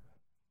wear.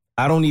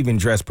 I don't even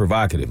dress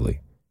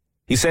provocatively.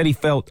 He said he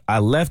felt I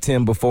left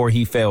him before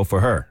he fell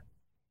for her.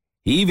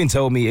 He even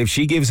told me if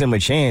she gives him a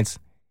chance,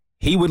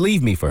 he would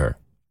leave me for her.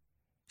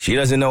 She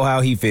doesn't know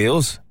how he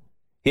feels.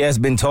 He has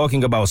been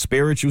talking about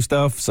spiritual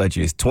stuff such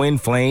as twin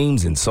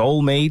flames and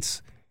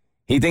soulmates.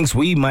 He thinks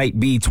we might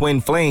be twin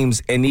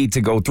flames and need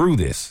to go through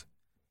this.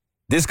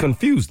 This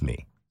confused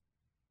me.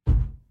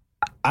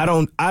 I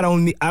don't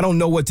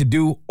know what to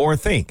do or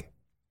think.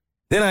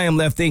 Then I am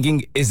left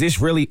thinking, is this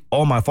really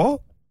all my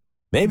fault?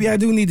 Maybe I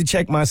do need to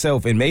check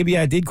myself, and maybe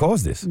I did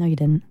cause this. No, you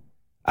didn't.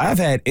 I've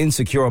had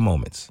insecure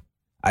moments.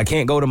 I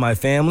can't go to my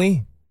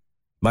family.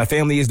 My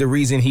family is the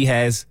reason he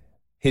has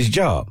his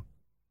job.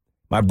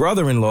 My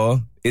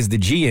brother-in-law is the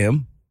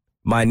GM.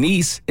 My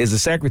niece is the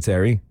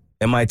secretary.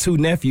 And my 2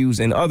 nephews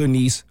and other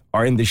niece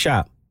are in the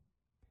shop.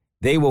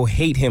 They will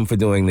hate him for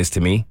doing this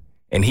to me,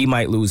 and he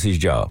might lose his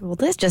job. Well,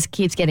 this just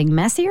keeps getting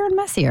messier and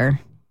messier.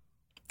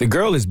 The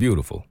girl is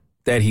beautiful,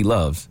 that he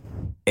loves,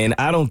 and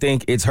I don't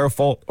think it's her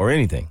fault or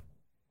anything.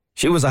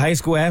 She was a high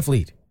school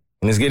athlete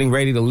and is getting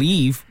ready to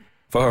leave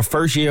for her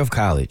first year of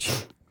college.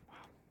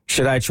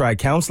 Should I try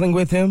counseling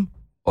with him,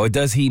 or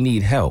does he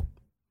need help?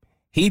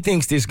 He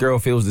thinks this girl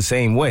feels the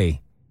same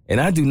way, and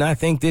I do not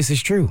think this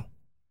is true.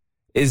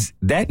 Is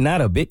that not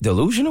a bit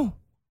delusional?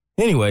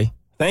 Anyway,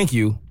 thank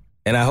you,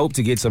 and I hope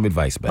to get some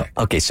advice back.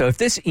 Okay, so if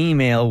this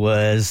email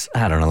was,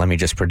 I don't know, let me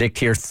just predict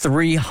here,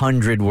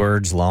 300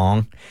 words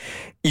long,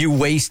 you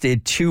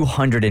wasted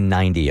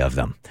 290 of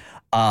them.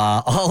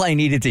 All I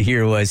needed to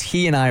hear was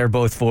he and I are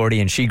both 40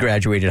 and she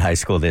graduated high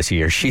school this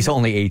year. She's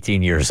only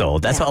 18 years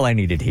old. That's all I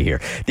needed to hear.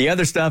 The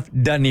other stuff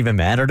doesn't even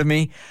matter to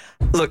me.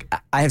 Look,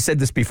 I have said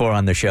this before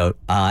on the show,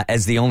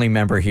 as the only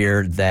member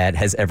here that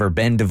has ever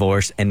been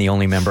divorced and the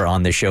only member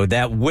on the show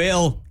that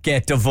will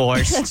get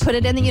divorced. Put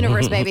it in the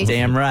universe, baby.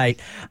 Damn right.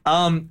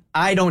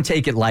 I don't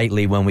take it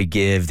lightly when we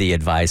give the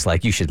advice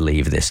like you should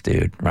leave this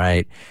dude,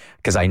 right?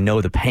 Because I know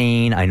the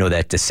pain, I know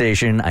that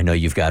decision, I know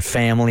you've got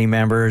family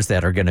members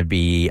that are going to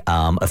be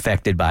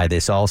affected by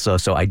this also,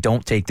 so I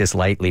don't take this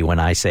lightly when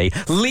I say,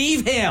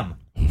 leave him!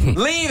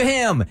 Leave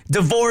him!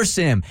 Divorce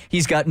him!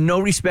 He's got no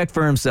respect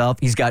for himself,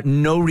 he's got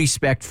no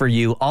respect for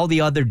you. All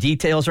the other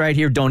details right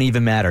here don't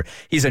even matter.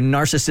 He's a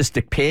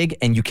narcissistic pig,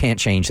 and you can't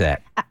change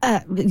that.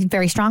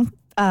 Very strong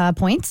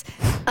points.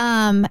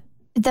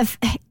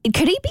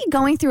 Could he be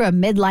going through a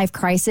midlife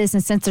crisis?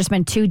 And since there's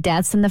been 2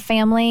 deaths in the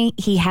family,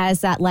 he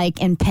has that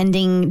like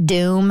impending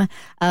doom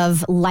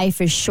of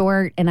life is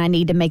short and I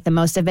need to make the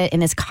most of it,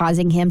 and it's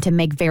causing him to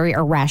make very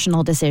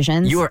irrational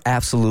decisions. You are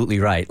absolutely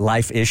right.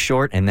 Life is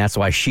short, and that's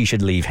why she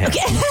should leave him.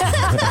 Okay.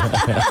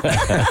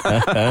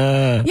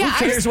 Who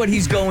cares what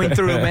he's going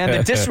through, man?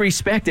 The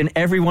disrespect in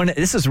every one.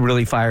 This is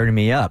really firing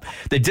me up.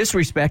 The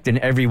disrespect in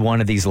every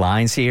one of these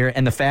lines here,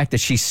 and the fact that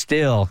she's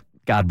still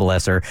God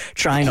bless her,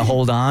 trying to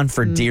hold on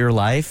for dear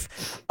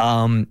life.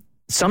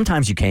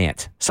 Sometimes you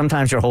can't.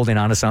 Sometimes you're holding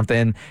on to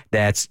something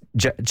that's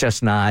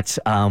just not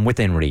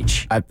within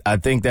reach. I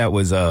think that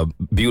was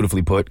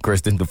beautifully put,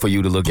 Kristen, for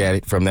you to look at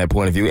it from that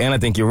point of view. And I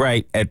think you're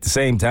right. At the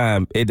same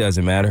time, it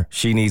doesn't matter.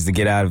 She needs to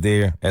get out of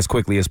there as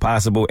quickly as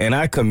possible. And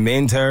I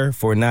commend her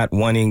for not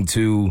wanting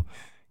to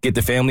get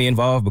the family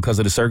involved because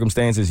of the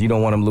circumstances. You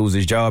don't want him to lose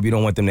his job. You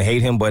don't want them to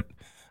hate him. But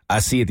I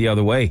see it the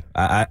other way.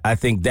 I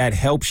think that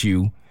helps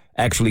you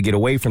actually get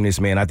away from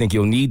this man. I think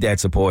you'll need that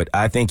support.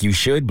 I think you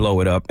should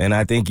blow it up, and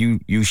I think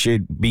you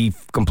should be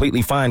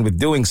completely fine with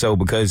doing so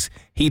because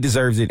he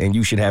deserves it, and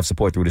you should have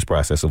support through this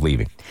process of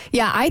leaving.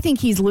 Yeah, I think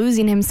he's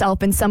losing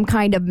himself in some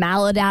kind of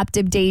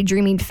maladaptive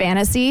daydreaming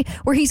fantasy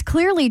where he's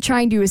clearly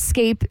trying to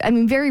escape,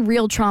 very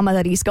real trauma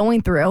that he's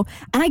going through.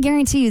 And I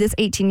guarantee you this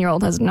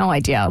 18-year-old has no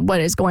idea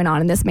what is going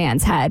on in this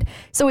man's head.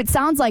 So it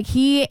sounds like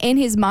he, in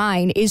his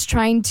mind, is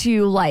trying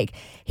to,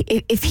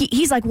 if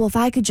he's like, well, if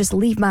I could just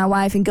leave my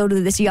wife and go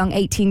to this young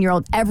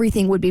 18-year-old,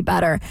 everything would be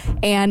better.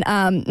 And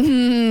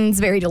it's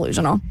very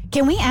delusional.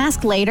 Can we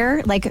ask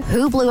later,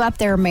 who blew up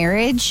their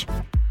marriage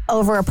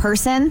over a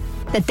person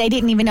that they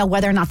didn't even know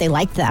whether or not they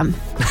liked them?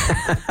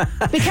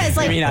 Because,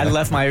 I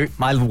left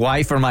my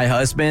wife or my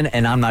husband,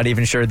 and I'm not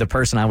even sure the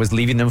person I was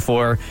leaving them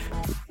for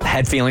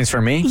had feelings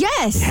for me?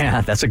 Yes.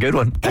 Yeah, that's a good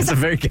one. That's a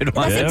very good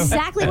one. That's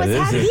exactly what's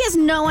happening. He has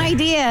no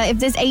idea if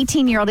this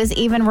 18-year-old is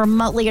even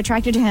remotely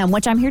attracted to him,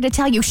 which I'm here to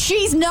tell you,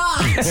 she's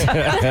not.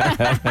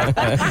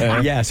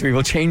 Yes, we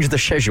will change the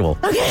schedule.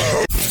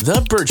 Okay.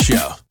 The Bert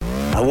Show.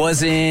 I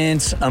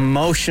wasn't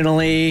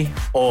emotionally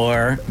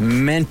or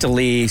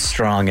mentally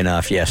strong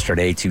enough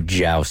yesterday to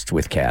joust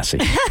with Cassie.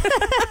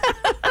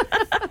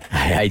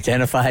 I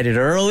identified it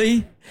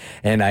early,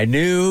 and I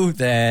knew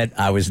that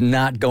I was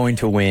not going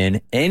to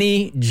win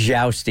any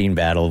jousting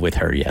battle with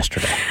her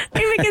yesterday.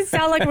 You make it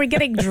sound like we're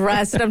getting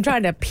dressed and I'm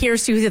trying to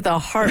pierce you through the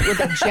heart with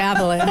a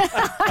javelin.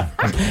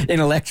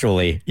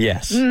 Intellectually,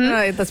 yes.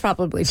 That's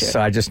probably true.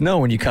 So I just know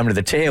when you come to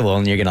the table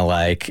and you're going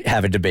to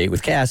have a debate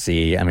with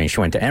Cassie. She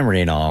went to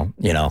Emory and all,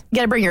 You got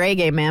to bring your A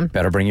game, man.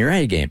 Better bring your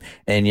A game.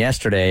 And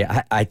yesterday,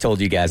 I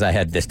told you guys I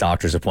had this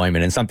doctor's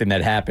appointment and something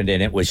that happened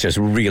and it was just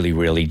really,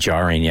 really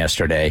jarring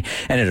yesterday.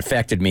 And it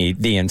affected me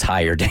the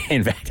entire day.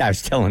 In fact, I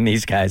was telling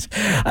these guys,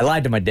 I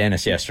lied to my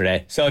dentist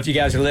yesterday. So if you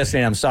guys are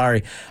listening, I'm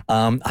sorry.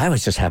 I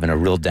was just having a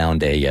real down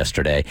day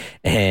yesterday.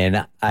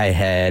 And I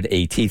had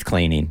a teeth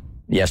cleaning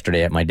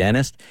yesterday at my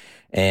dentist.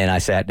 And I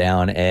sat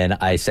down and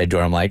I said to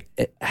her, I'm like,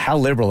 how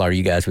liberal are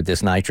you guys with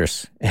this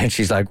nitrous? And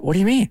she's like, what do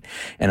you mean?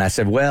 And I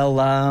said,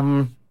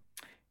 well,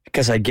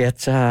 because I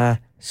get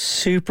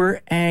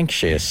super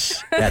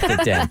anxious at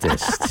the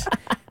dentist.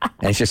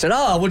 And she said,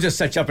 we'll just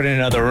set you up in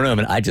another room.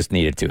 And I just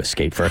needed to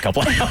escape for a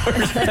couple of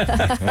hours.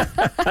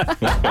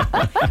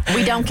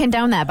 We don't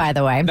condone that, by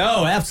the way.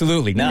 No,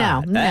 absolutely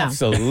not. No.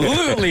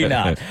 Absolutely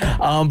not.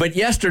 But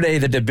yesterday,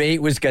 the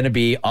debate was going to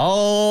be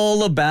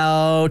all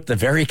about the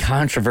very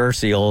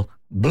controversial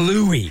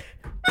Bluey.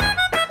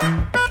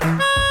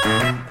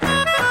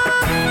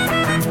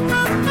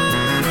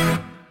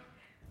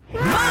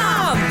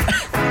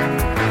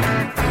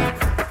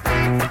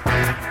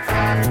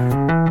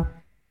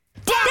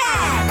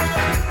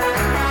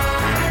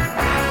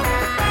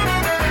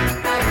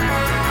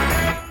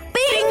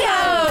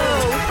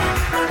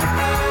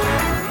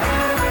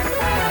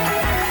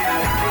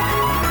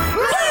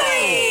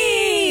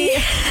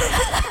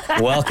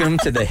 Welcome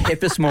to the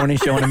hippest morning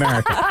show in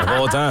America of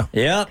all time.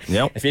 Yep.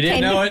 If you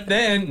didn't know it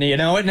then, you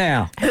know it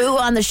now. Who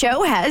on the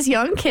show has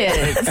young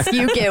kids?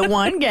 You get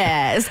one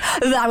guess.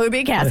 That would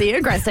be Cassie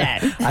and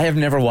Kristen. I have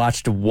never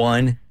watched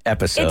one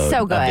episode It's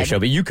so of the good. show,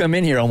 but you come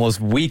in here almost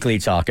weekly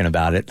talking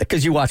about it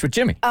because you watch with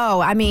Jimmy.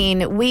 Oh,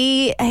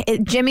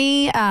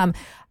 Jimmy,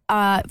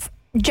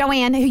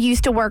 Joanne, who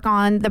used to work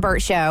on The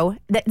Bert Show,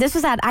 this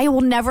was I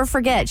will never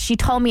forget. She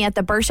told me at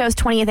The Bert Show's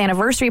 20th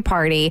anniversary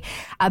party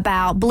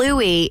about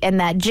Bluey and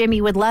that Jimmy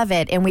would love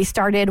it. And we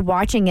started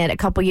watching it a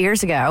couple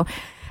years ago.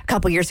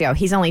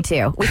 He's only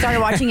 2. We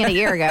started watching it a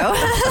year ago.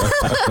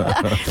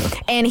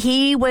 And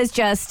he was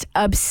just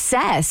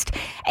obsessed.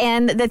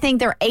 And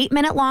they're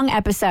 8-minute long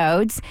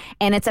episodes,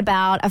 and it's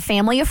about a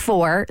family of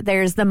 4.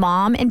 There's the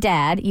mom and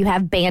dad. You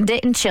have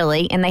Bandit and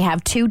Chili, and they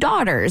have 2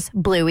 daughters,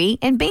 Bluey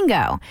and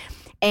Bingo.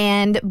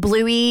 And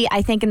Bluey,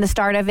 I think in the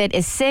start of it,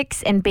 is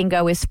 6 and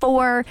Bingo is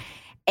 4.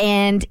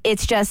 And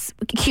it's just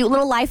cute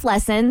little life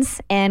lessons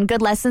and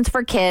good lessons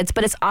for kids,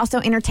 but it's also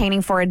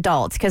entertaining for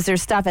adults because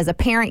there's stuff as a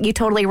parent you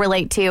totally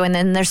relate to. And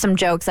then there's some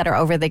jokes that are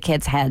over the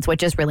kids' heads,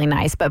 which is really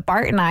nice. But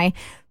Bart and I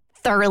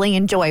thoroughly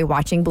enjoy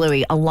watching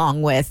Bluey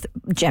along with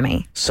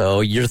Jimmy.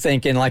 So you're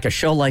thinking, like a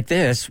show like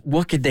this,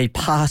 what could they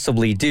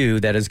possibly do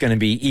that is going to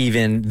be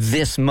even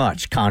this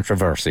much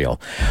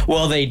controversial?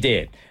 Well, they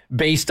did.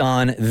 Based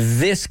on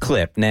this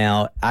clip.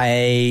 Now,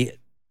 I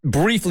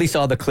briefly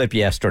saw the clip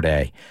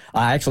yesterday.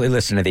 I actually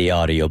listened to the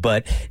audio,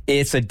 but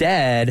it's a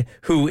dad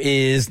who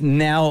is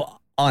now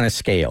on a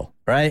scale,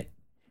 right?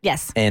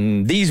 Yes.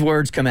 And these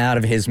words come out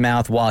of his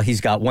mouth while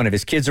he's got one of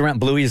his kids around.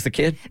 Bluey is the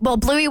kid? Well,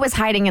 Bluey was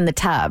hiding in the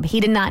tub. He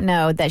did not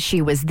know that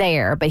she was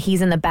there, but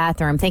he's in the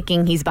bathroom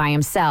thinking he's by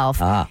himself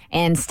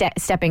and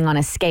stepping on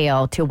a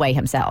scale to weigh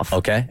himself.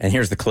 Okay, and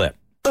here's the clip.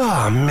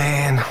 Oh,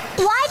 man.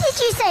 Why did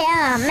you say,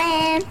 oh,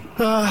 man?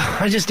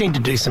 I just need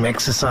to do some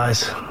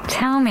exercise.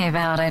 Tell me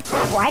about it.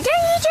 Why don't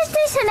you just do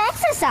some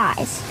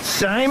exercise?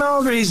 Same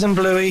old reason,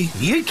 Bluey.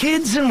 You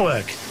kids and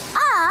work.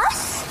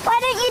 Us? Why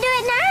don't you do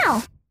it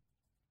now?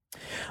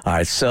 All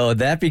right, so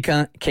that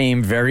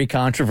became very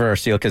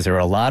controversial because there were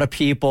a lot of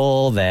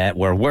people that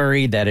were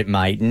worried that it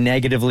might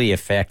negatively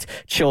affect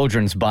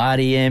children's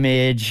body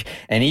image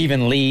and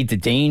even lead to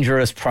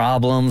dangerous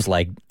problems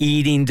like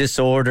eating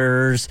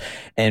disorders.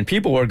 And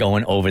people were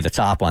going over the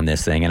top on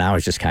this thing, and I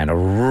was just kind of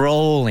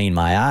rolling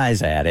my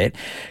eyes at it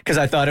because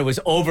I thought it was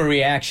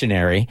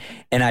overreactionary.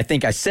 And I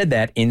think I said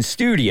that in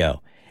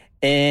studio.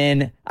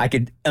 And I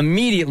could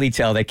immediately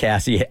tell that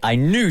Cassie, I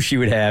knew she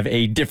would have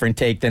a different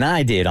take than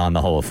I did on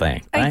the whole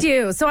thing. Right? I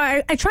do. So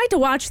I tried to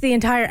watch the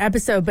entire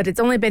episode, but it's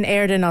only been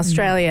aired in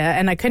Australia,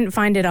 and I couldn't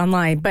find it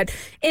online. But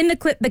in the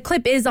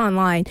clip is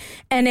online,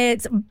 and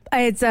it's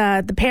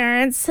the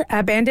parents,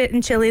 Bandit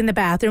and Chili in the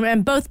bathroom,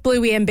 and both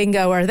Bluey and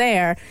Bingo are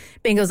there.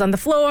 Bingo's on the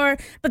floor.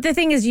 But the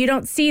thing is, you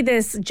don't see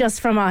this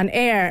just from on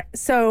air.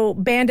 So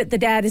Bandit, the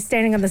dad, is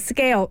standing on the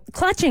scale,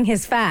 clutching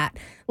his fat,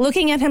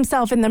 looking at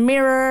himself in the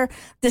mirror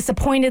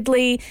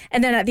disappointedly.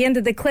 And then at the end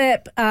of the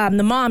clip,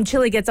 the mom,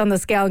 Chili, gets on the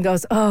scale and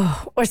goes,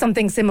 oh, or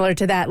something similar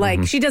to that.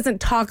 Like, she doesn't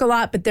talk a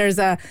lot, but there's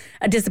a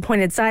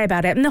disappointed sigh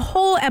about it. And the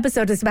whole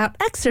episode is about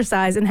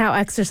exercise and how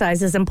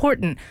exercise is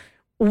important,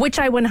 which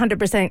I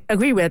 100%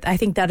 agree with. I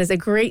think that is a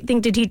great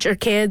thing to teach your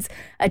kids.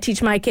 I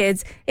teach my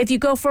kids. If you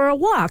go for a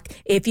walk,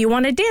 if you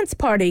want a dance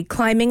party,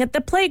 climbing at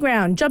the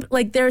playground,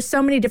 there are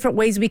so many different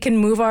ways we can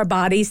move our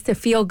bodies to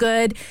feel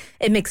good.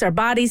 It makes our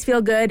bodies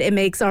feel good. It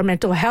makes our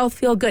mental health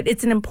feel good.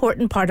 It's an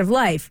important part of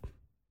life.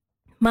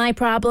 My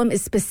problem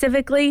is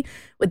specifically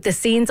with the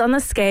scenes on the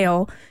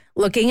scale,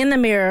 looking in the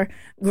mirror,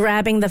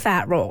 grabbing the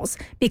fat rolls,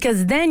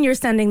 because then you're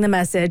sending the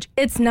message,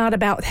 it's not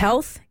about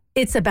health.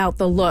 It's about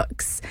the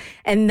looks.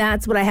 And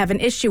that's what I have an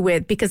issue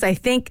with, because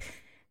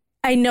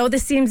I know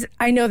this seems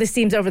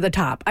over the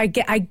top. I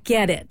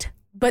get it.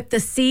 But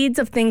the seeds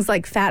of things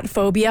like fat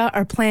phobia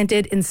are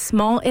planted in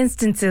small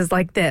instances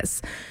like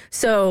this.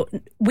 So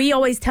we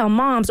always tell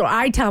moms, or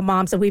I tell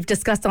moms that we've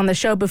discussed on the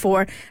show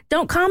before,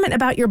 don't comment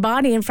about your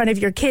body in front of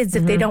your kids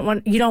if you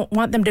don't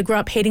want them to grow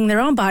up hating their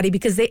own body,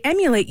 because they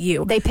emulate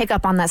you. They pick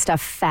up on that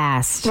stuff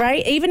fast.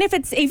 Right? Even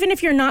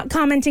if you're not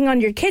commenting on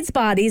your kids'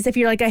 bodies, if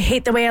you're like, I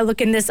hate the way I look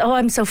in this, oh,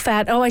 I'm so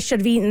fat, oh, I should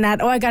have eaten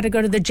that, oh, I got to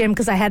go to the gym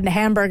because I had a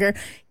hamburger.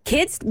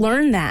 Kids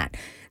learn that.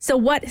 So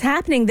what's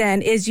happening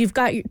then is you've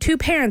got two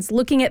parents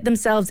looking at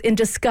themselves in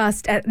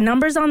disgust at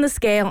numbers on the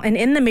scale and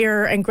in the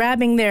mirror and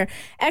grabbing their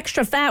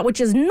extra fat, which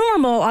is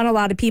normal on a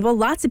lot of people.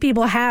 Lots of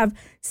people have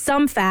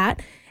some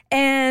fat,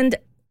 and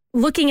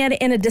looking at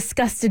it in a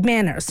disgusted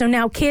manner. So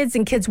now kids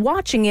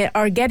watching it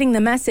are getting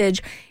the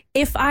message,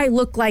 if I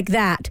look like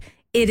that,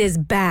 it is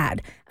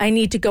bad. I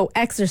need to go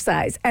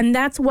exercise. And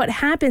that's what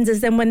happens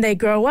is then when they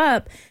grow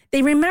up,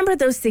 they remember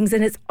those things,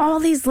 and it's all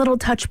these little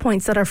touch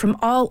points that are from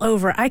all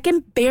over. I can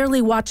barely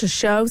watch a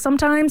show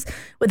sometimes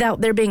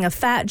without there being a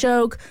fat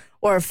joke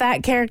or a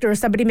fat character or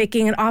somebody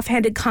making an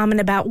offhanded comment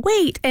about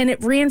weight, and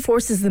it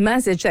reinforces the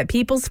message that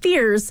people's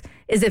fears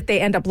is if they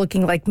end up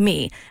looking like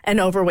me, an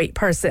overweight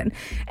person.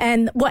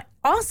 And what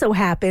also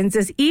happens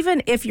is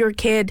even if your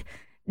kid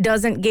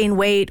doesn't gain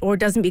weight or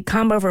doesn't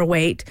become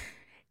overweight,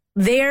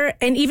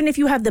 and even if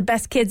you have the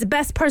best kids, the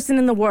best person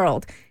in the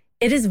world,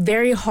 it is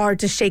very hard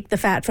to shake the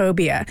fat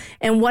phobia.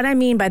 And what I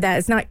mean by that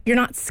is you're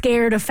not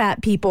scared of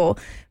fat people,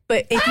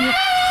 but if you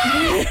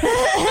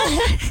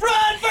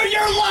run for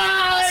your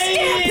life.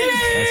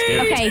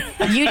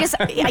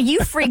 Okay, you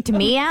freaked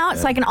me out,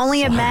 so I can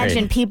only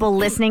imagine people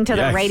listening to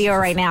the radio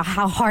right now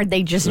how hard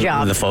they just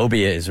jumped. The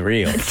phobia is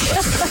real.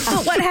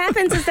 But what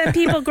happens is that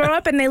people grow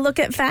up and they look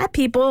at fat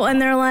people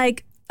and they're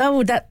like,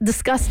 oh, that's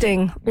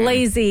disgusting,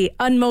 lazy,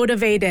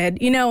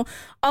 unmotivated,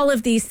 all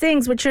of these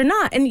things, which are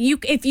not. And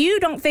if you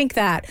don't think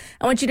that,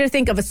 I want you to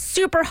think of a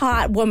super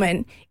hot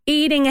woman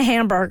eating a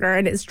hamburger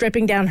and it's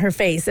dripping down her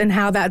face and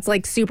how that's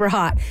like super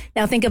hot.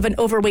 Now think of an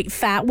overweight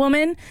fat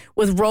woman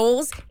with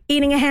rolls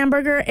eating a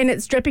hamburger and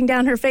it's dripping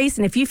down her face.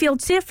 And if you feel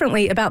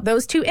differently about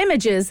those two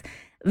images,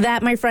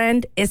 that, my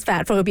friend, is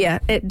fat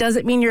phobia. It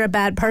doesn't mean you're a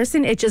bad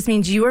person. It just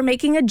means you are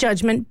making a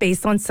judgment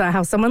based on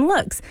how someone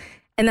looks.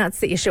 And that's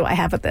the issue I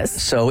have with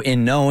this. So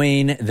in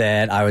knowing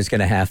that I was going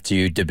to have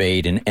to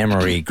debate an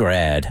Emory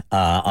grad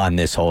on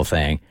this whole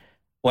thing,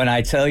 when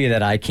I tell you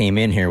that I came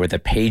in here with a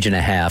page and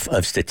a half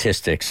of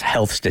statistics,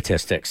 health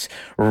statistics,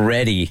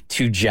 ready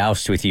to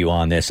joust with you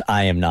on this,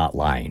 I am not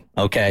lying,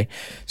 okay?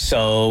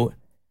 So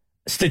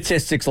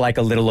statistics like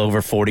a little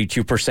over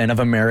 42% of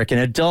American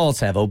adults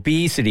have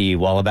obesity,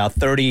 while about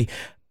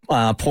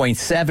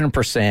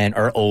 0.7%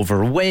 are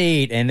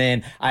overweight. And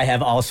then I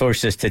have all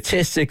sorts of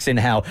statistics in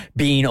how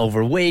being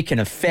overweight can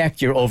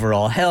affect your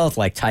overall health,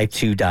 like type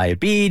 2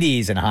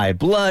 diabetes and high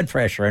blood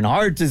pressure and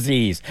heart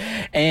disease.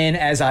 And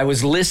as I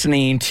was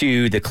listening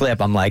to the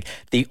clip, I'm like,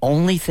 the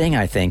only thing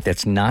I think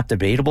that's not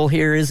debatable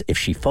here is if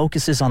she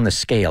focuses on the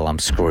scale, I'm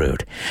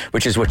screwed,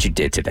 which is what you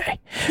did today.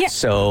 Yeah.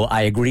 So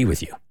I agree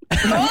with you.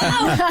 Save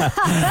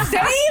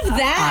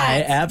that.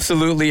 I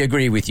absolutely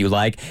agree with you.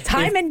 Like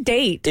time and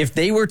date. If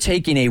they were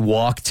taking a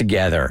walk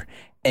together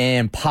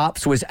and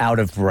Pops was out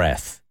of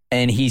breath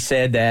and he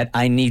said that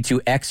I need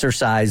to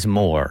exercise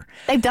more.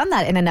 They've done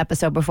that in an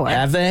episode before.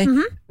 Have they?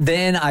 Mm-hmm.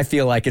 Then I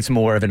feel like it's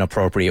more of an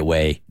appropriate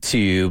way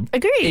to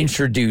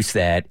introduce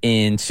that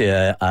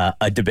into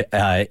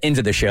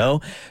into the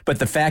show. But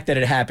the fact that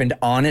it happened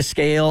on a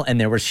scale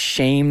and there was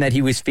shame that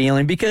he was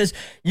feeling, because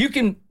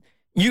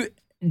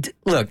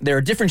look, there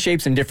are different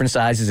shapes and different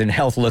sizes, and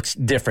health looks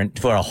different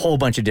for a whole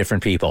bunch of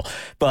different people.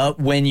 But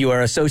when you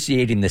are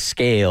associating the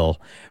scale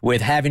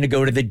with having to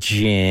go to the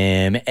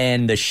gym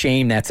and the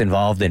shame that's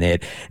involved in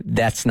it,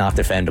 that's not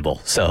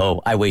defendable.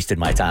 So I wasted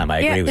my time. I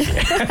agree with you.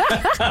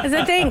 That's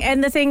the thing.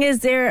 And the thing is,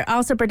 they're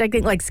also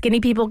predicting, like,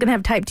 skinny people can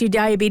have type 2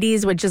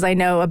 diabetes, which is, I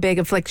know, a big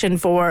affliction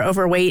for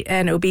overweight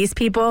and obese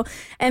people.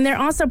 And they're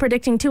also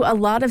predicting, too, a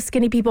lot of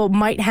skinny people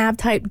might have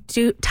type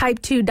 2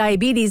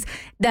 diabetes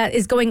that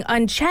is going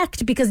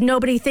unchecked because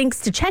nobody thinks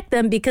to check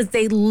them because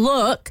they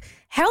look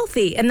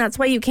healthy, and that's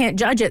why you can't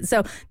judge it.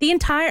 So the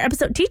entire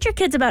episode, teach your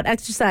kids about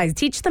exercise,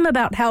 teach them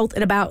about health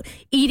and about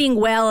eating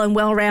well and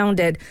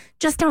well-rounded.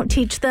 Just don't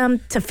teach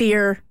them to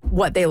fear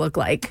what they look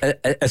like.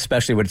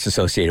 Especially when it's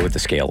associated with the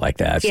scale like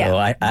that. So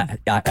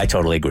I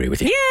totally agree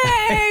with you.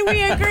 Yay,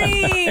 we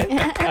agree.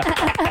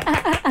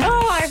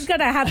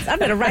 I'm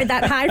gonna ride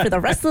that high for the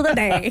rest of the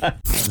day.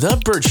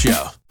 The Bert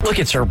Show. Look,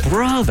 it's her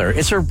brother.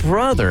 It's her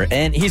brother.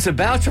 And he's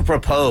about to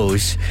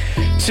propose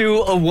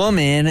to a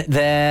woman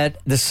that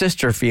the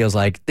sister feels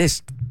like,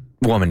 this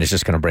woman is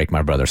just going to break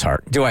my brother's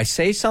heart. Do I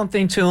say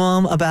something to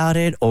him about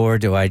it, or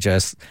do I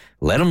just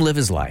let him live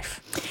his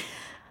life?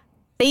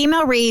 The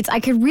email reads, I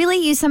could really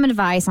use some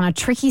advice on a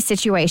tricky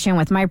situation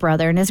with my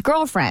brother and his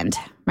girlfriend.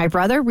 My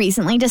brother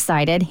recently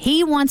decided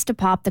he wants to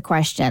pop the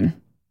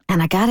question.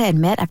 And I gotta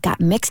admit, I've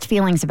got mixed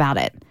feelings about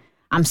it.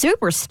 I'm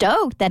super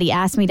stoked that he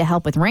asked me to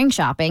help with ring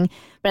shopping,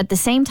 but at the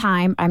same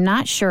time, I'm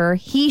not sure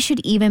he should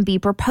even be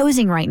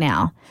proposing right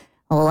now.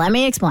 Let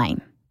me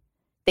explain.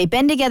 They've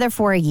been together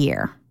for a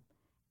year.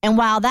 And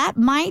while that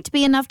might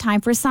be enough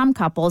time for some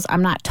couples,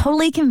 I'm not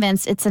totally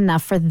convinced it's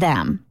enough for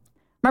them.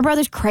 My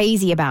brother's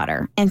crazy about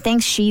her and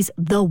thinks she's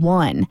the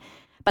one,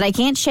 but I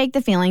can't shake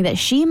the feeling that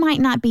she might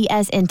not be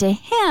as into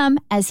him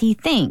as he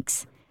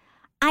thinks.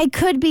 I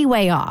could be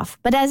way off,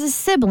 but as a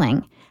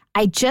sibling,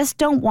 I just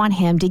don't want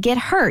him to get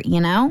hurt, you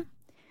know?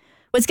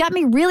 What's got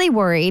me really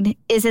worried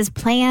is his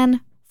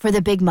plan for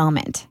the big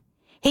moment.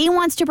 He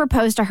wants to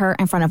propose to her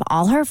in front of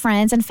all her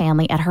friends and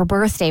family at her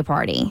birthday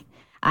party.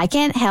 I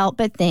can't help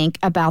but think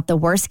about the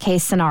worst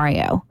case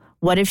scenario.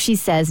 What if she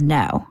says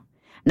no?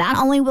 Not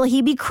only will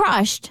he be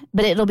crushed,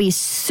 but it'll be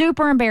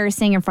super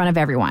embarrassing in front of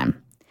everyone.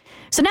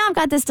 So now I've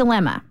got this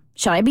dilemma.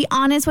 Should I be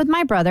honest with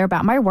my brother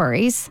about my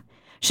worries?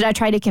 Should I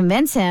try to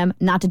convince him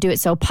not to do it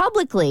so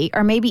publicly,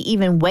 or maybe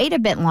even wait a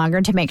bit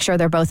longer to make sure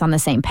they're both on the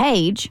same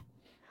page?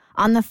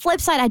 On the flip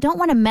side, I don't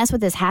want to mess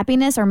with his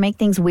happiness or make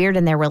things weird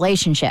in their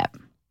relationship.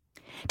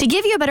 To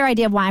give you a better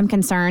idea of why I'm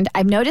concerned,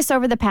 I've noticed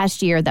over the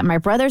past year that my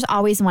brother's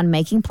always the one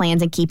making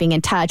plans and keeping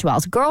in touch, while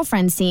his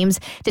girlfriend seems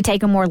to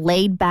take a more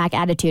laid-back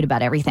attitude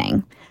about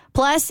everything.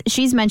 Plus,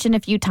 she's mentioned a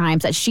few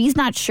times that she's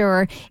not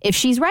sure if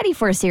she's ready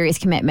for a serious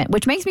commitment,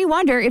 which makes me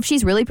wonder if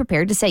she's really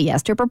prepared to say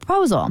yes to a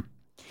proposal.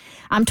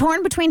 I'm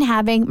torn between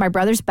having my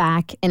brother's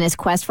back in his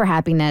quest for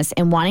happiness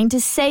and wanting to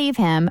save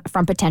him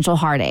from potential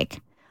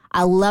heartache.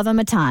 I love him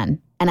a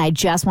ton, and I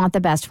just want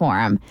the best for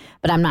him,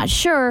 but I'm not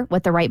sure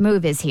what the right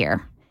move is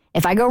here.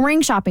 If I go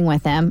ring shopping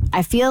with him,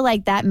 I feel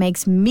like that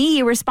makes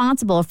me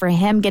responsible for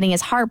him getting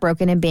his heart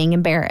broken and being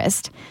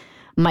embarrassed.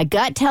 My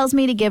gut tells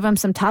me to give him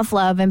some tough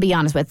love and be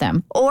honest with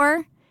him.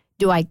 Or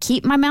do I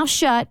keep my mouth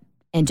shut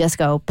and just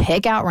go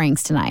pick out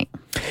rings tonight?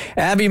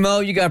 Abby,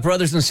 Mo, you got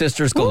brothers and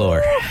sisters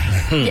galore.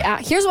 Yeah,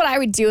 here's what I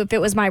would do if it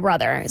was my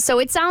brother. So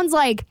it sounds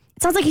like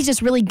he's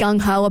just really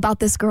gung-ho about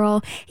this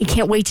girl. He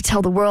can't wait to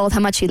tell the world how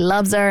much he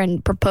loves her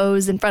and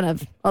propose in front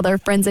of other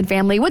friends and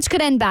family, which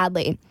could end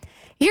badly.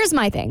 Here's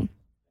my thing.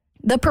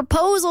 The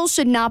proposal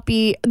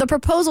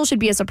should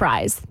be a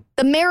surprise.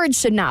 The marriage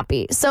should not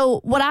be. So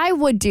what I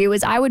would do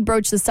is I would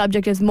broach the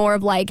subject as more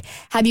of like,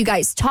 have you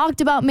guys talked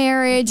about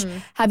marriage? Mm-hmm.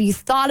 Have you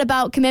thought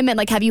about commitment?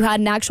 Like, have you had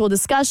an actual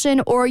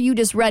discussion, or are you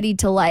just ready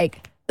to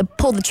like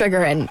pull the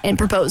trigger and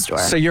propose to her?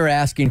 So you're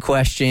asking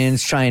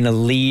questions, trying to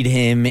lead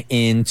him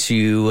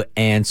into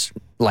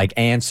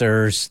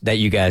answers that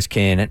you guys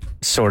can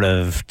sort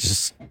of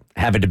just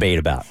have a debate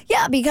about.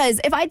 Yeah, because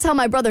if I tell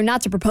my brother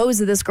not to propose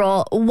to this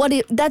girl,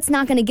 that's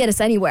not going to get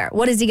us anywhere.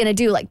 What is he going to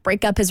do? Like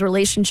break up his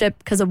relationship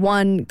because of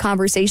one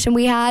conversation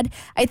we had?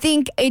 I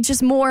think it's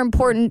just more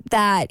important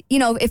that,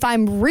 if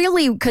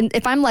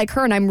I'm like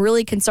her and I'm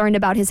really concerned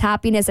about his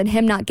happiness and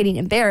him not getting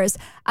embarrassed,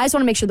 I just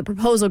want to make sure the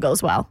proposal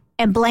goes well.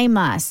 And blame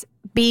us.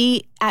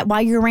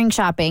 While you're ring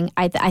shopping,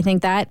 I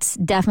think that's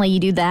definitely you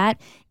do that.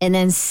 And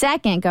then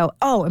second, go,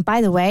 oh, and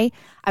by the way,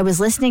 I was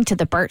listening to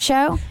the Burt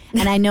Show,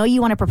 and I know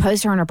you want to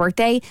propose to her on her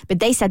birthday, but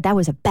they said that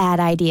was a bad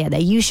idea,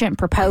 that you shouldn't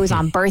propose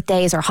on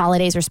birthdays or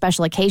holidays or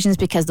special occasions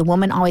because the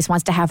woman always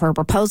wants to have her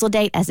proposal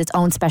date as its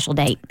own special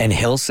date. And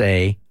he'll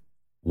say,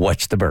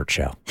 watch the Burt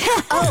Show.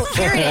 Oh,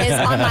 here it is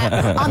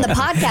on the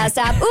podcast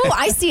app. Ooh,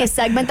 I see a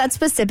segment that's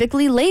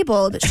specifically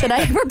labeled, should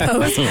I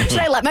propose? Should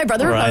I let my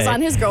brother propose on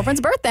his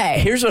girlfriend's birthday?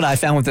 Here's what I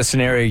found with the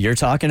scenario you're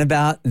talking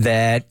about,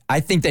 that I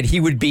think that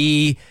he would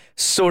be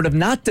sort of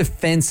not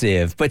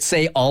defensive, but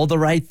say all the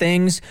right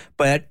things.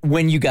 But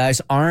when you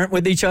guys aren't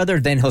with each other,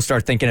 then he'll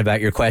start thinking about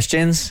your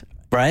questions.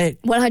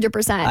 Right?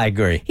 100%. I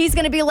agree. He's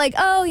going to be like,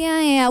 oh,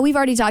 yeah, we've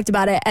already talked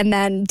about it. And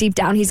then deep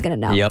down, he's going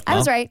to know. Yep. I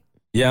was right.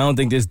 Yeah, I don't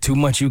think there's too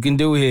much you can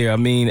do here. I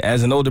mean,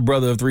 as an older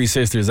brother of 3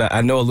 sisters,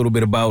 I know a little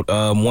bit about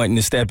wanting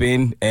to step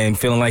in and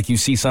feeling like you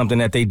see something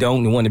that they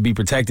don't and want to be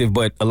protective.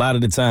 But a lot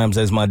of the times,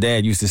 as my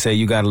dad used to say,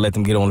 you got to let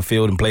them get on the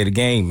field and play the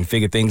game and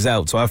figure things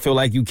out. So I feel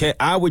like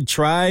I would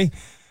try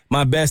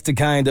my best to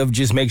kind of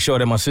just make sure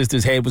that my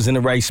sister's head was in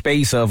the right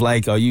space of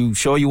like, are you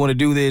sure you want to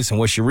do this and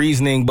what's your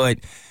reasoning? But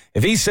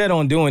if he's set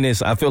on doing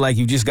this, I feel like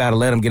you just got to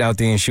let him get out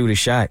there and shoot a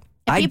shot.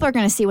 People are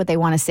going to see what they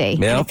want to see.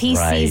 Yep, and if he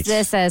sees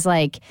this as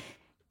like,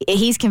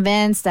 he's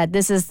convinced that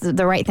this is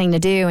the right thing to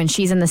do and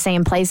she's in the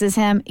same place as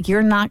him,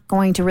 you're not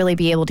going to really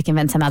be able to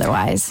convince him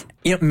otherwise.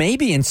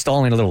 Maybe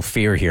installing a little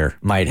fear here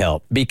might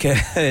help,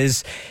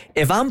 because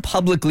if I'm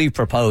publicly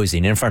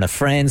proposing in front of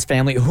friends,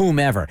 family,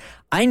 whomever,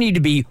 I need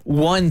to be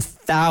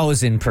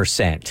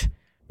 1,000%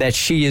 that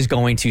she is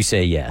going to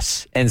say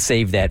yes and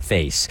save that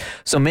face.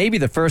 So maybe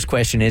the first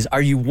question is,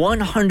 are you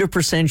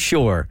 100%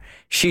 sure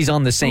she's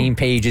on the same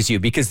page as you?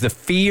 Because the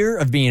fear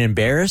of being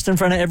embarrassed in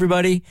front of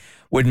everybody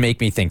would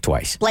make me think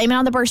twice. Blame it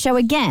on the Burt Show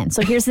again.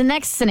 So here's the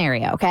next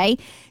scenario, okay?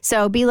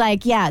 So be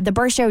like, yeah, the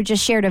Burt Show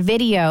just shared a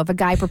video of a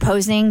guy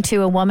proposing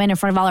to a woman in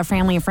front of all her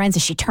family and friends,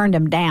 and she turned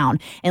him down.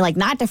 And like,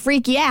 not to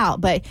freak you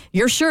out, but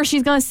you're sure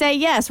she's going to say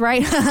yes,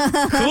 right?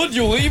 Could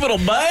you even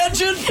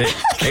imagine?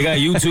 They got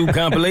YouTube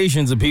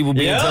compilations of people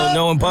being told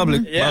no in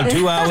public, about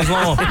 2 hours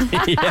long.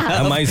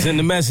 I might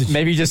send a message.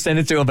 Maybe just send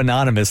it to him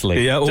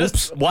anonymously. Yeah, oops.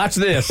 Just watch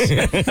this.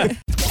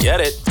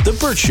 Get it? The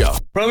Burt Show.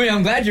 Romy,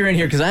 I'm glad you're in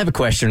here because I have a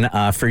question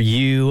for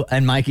you,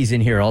 and Mikey's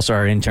in here, also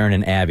our intern,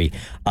 and Abby.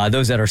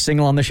 Those that are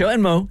single on the show,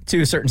 and Mo,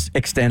 to a certain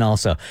extent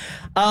also.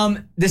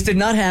 This did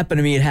not happen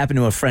to me. It happened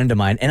to a friend of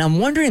mine, and I'm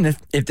wondering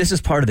if this is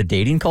part of the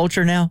dating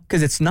culture now,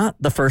 because it's not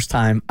the first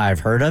time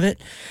I've heard of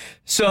it.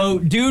 So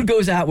dude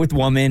goes out with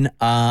woman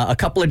a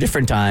couple of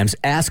different times,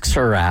 asks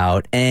her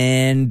out,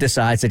 and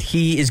decides that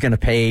he is going to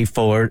pay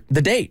for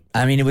the date.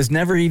 I mean, it was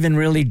never even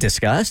really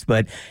discussed,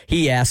 but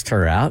he asked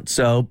her out,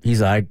 so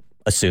he's like,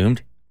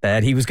 assumed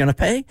that he was going to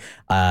pay.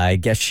 I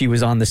guess she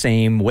was on the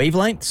same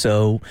wavelength.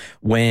 So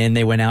when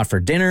they went out for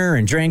dinner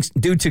and drinks,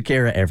 dude took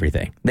care of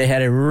everything. They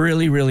had a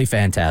really, really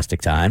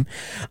fantastic time.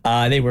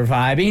 They were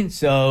vibing.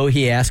 So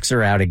he asks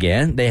her out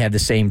again. They have the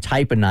same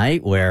type of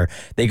night where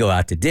they go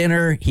out to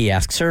dinner. He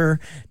asks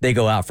her. They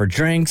go out for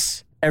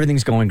drinks.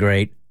 Everything's going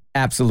great.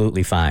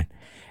 Absolutely fine.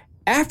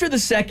 After the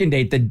second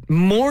date, the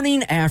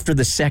morning after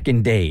the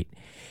second date,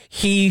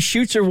 he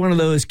shoots her one of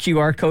those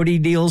QR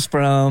code deals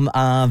from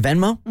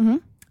Venmo. Mm-hmm.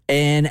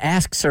 And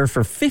asks her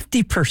for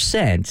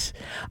 50%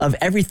 of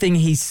everything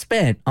he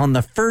spent on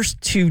the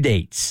first 2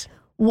 dates.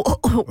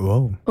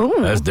 Whoa.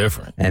 That's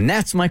different. And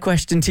that's my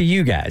question to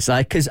you guys.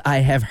 Because I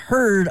have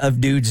heard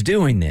of dudes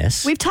doing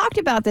this. We've talked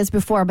about this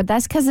before, but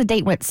that's because the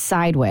date went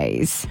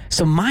sideways.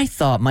 So my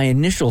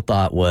initial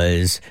thought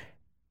was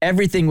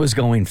everything was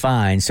going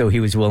fine, so he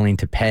was willing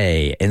to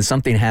pay. And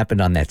something happened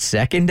on that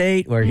second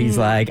date where he's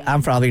like,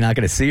 I'm probably not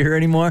going to see her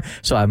anymore,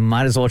 so I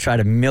might as well try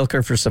to milk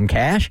her for some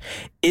cash.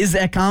 Is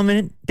that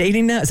common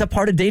dating now? Is that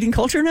part of dating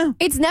culture now?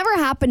 It's never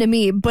happened to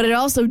me, but it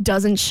also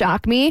doesn't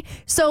shock me.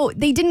 So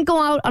they didn't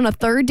go out on a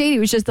third date. It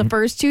was just the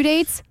first 2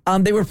 dates.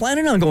 They were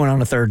planning on going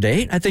on a third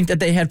date. I think that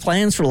they had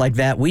plans for like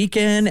that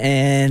weekend,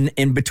 and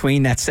in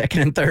between that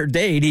second and third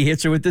date, he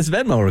hits her with this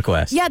Venmo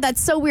request. Yeah,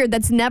 that's so weird.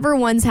 That's never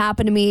once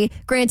happened to me.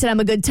 Granted, I'm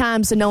a good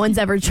time, so no one's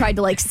ever tried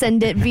to like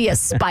send it via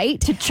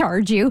spite to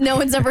charge you. No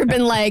one's ever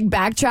been like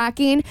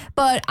backtracking,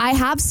 but I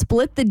have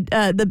split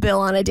the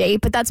bill on a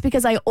date, but that's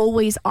because I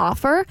always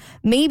offer.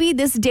 Maybe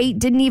this date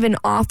didn't even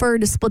offer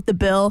to split the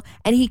bill,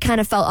 and he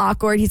kind of felt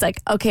awkward. He's like,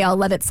 okay, I'll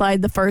let it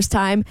slide the first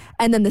time.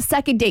 And then the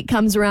second date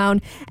comes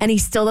around, and he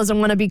still doesn't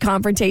want to be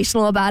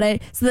confrontational about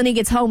it. So then he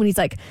gets home, and he's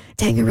like,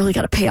 dang, I really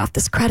got to pay off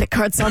this credit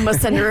card, so I'm going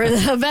to send her a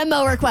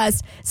Venmo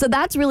request. So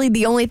that's really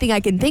the only thing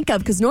I can think of,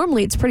 because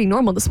normally it's pretty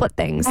normal to split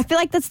things. I feel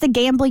like that's the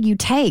gamble you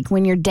take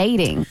when you're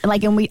dating.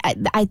 Like, and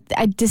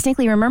I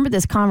distinctly remember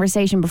this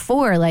conversation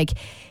before, like,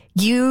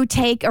 you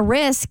take a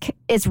risk.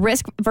 It's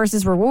risk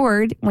versus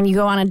reward. When you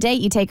go on a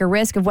date, you take a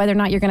risk of whether or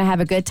not you're going to have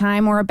a good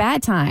time or a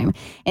bad time.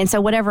 And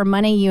so whatever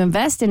money you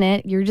invest in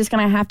it, you're just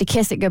going to have to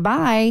kiss it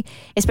goodbye,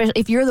 especially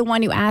if you're the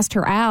one who asked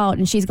her out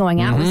and she's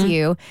going out with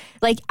you.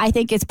 Like, I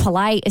think it's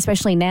polite,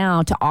 especially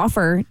now, to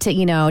offer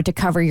to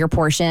cover your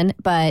portion.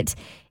 But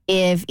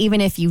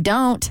even if you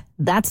don't,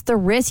 that's the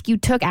risk you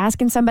took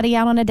asking somebody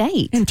out on a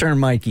date. Intern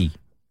Mikey.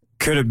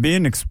 Could it be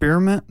an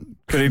experiment?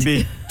 Could he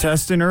be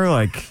testing her?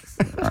 Like,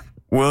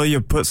 will you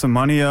put some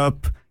money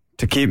up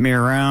to keep me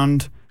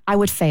around? I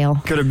would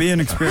fail. Could it be an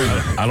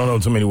experiment? I don't know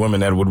too many women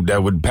that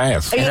would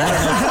pass. And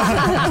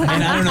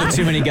I don't know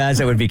too many guys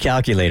that would be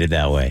calculated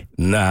that way.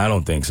 Nah, I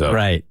don't think so.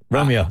 Right.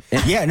 Romeo.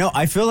 Yeah, no,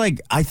 I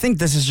think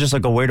this is just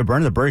like a way to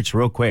burn the bridge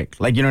real quick.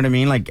 Like, you know what I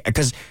mean? Like,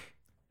 because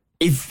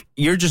if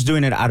you're just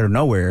doing it out of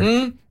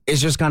nowhere, it's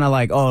just kind of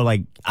like, oh,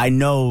 like, I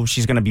know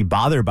she's going to be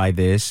bothered by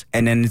this.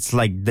 And then it's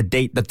like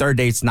the third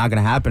date's not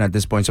going to happen at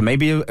this point. So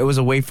maybe it was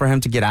a way for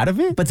him to get out of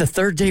it. But the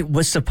third date it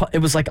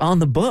was like on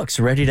the books,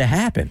 ready to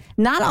happen.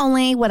 Not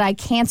only would I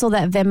cancel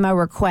that Venmo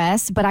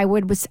request, but I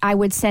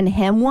would send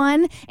him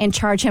one and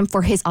charge him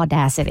for his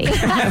audacity.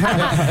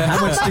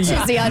 How much is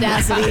the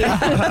audacity?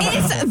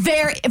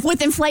 It's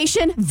with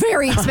inflation,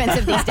 very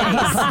expensive these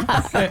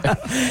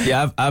days.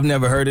 Yeah, I've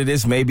never heard of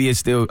this. Maybe it's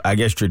still, I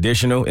guess,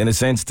 traditional in a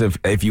sense.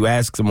 If you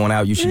ask someone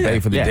out, you should pay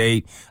for the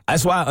date.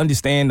 That's why I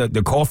understand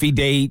the coffee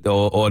date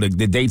or the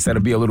dates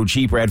that'll be a little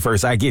cheaper at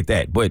first. I get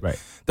that. But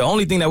the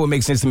only thing that would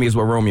make sense to me is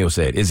what Romeo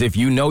said, is if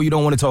you know you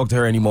don't want to talk to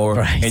her anymore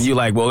and you're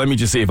like, well, let me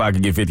just see if I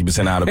can get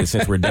 50% out of it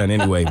since we're done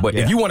anyway. But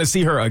if you want to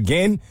see her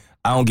again,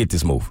 I don't get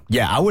this move.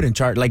 Yeah, I wouldn't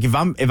charge. Like, if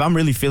I'm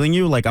really feeling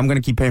you, like, I'm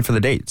going to keep paying for the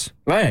dates.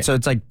 Right. So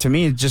it's like, to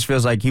me, it just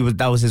feels like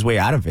that was his way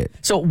out of it.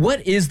 So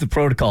what is the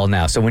protocol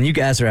now? So when you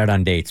guys are out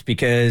on dates,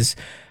 because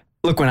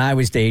look, when I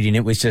was dating,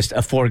 it was just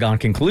a foregone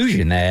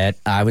conclusion that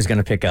I was going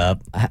to pick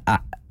up.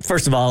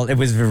 First of all, it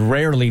was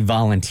rarely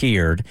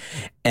volunteered.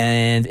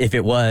 And if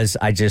it was,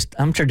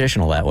 I'm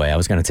traditional that way. I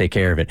was going to take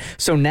care of it.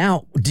 So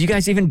now, do you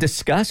guys even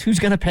discuss who's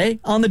going to pay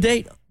on the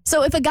date?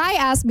 So if a guy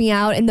asks me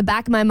out, in the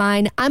back of my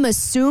mind, I'm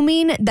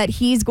assuming that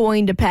he's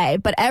going to pay.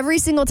 But every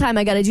single time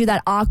I got to do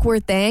that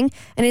awkward thing,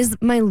 and it's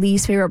my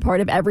least favorite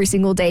part of every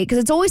single date, because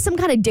it's always some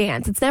kind of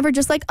dance. It's never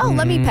just like,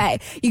 let me pay.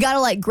 You got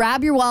to like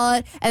grab your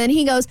wallet, and then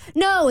he goes,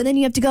 no. And then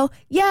you have to go,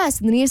 yes.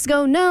 And then he has to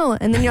go, no.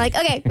 And then you're like,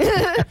 okay.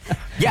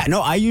 Yeah,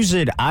 no, I use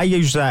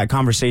that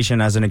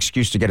conversation as an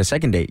excuse to get a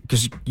second date.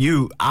 Because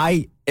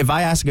if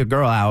I ask a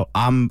girl out,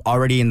 I'm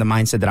already in the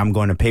mindset that I'm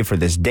going to pay for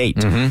this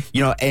date.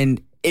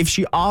 And if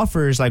she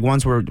offers, like,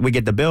 once we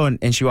get the bill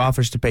and she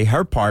offers to pay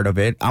her part of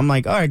it, I'm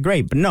like, all right,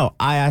 great. But no,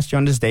 I asked you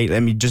on this date.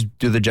 Let me just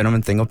do the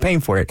gentleman thing of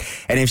paying for it.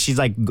 And if she's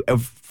like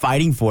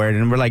fighting for it,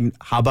 and we're like,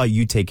 how about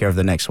you take care of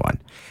the next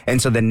one?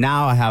 And so then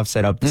now I have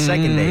set up the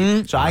second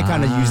date. So I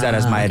kind of use that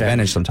as my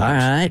advantage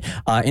sometimes.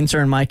 All right.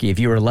 Intern Mikey, if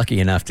you were lucky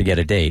enough to get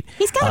a date.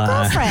 He's got a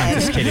girlfriend. I'm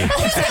just kidding.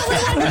 He's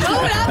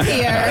going up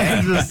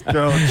here.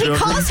 He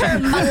calls her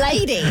my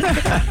lady.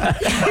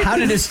 How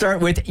did it start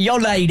with your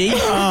lady?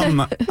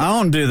 I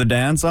don't do the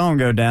dance. I don't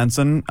go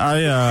dancing.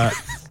 I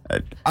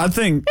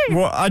think,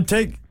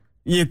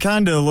 you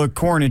kind of look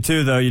corny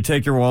too, though. You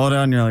take your wallet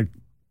out and you're like,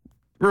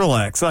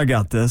 relax, I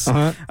got this.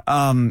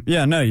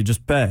 Yeah, no, you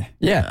just pay.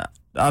 Yeah.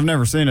 I've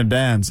never seen a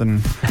dance,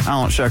 and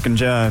I don't shuck and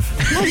jive.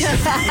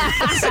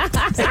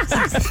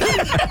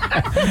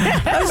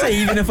 I would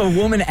say, even if a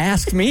woman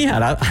asked me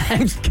out,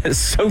 I'm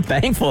so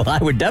thankful. I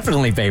would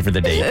definitely pay for the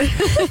date.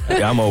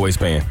 Yeah, I'm always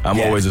paying. I'm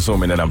always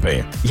assuming that I'm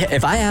paying. Yeah,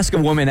 if I ask a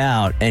woman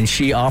out and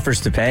she offers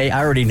to pay, I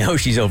already know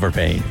she's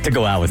overpaying to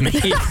go out with me.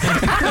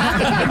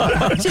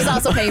 She's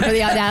also paying for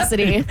the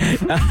audacity.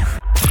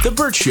 The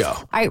Burt Show.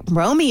 All right,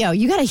 Romeo,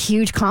 you got a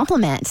huge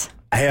compliment.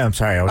 Hey, I'm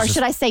sorry. Or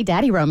should I say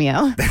Daddy Romeo?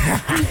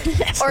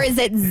 Or is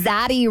it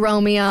Zaddy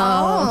Romeo?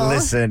 Oh.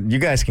 Listen, you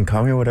guys can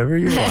call me whatever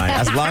you want,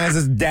 as long as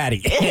it's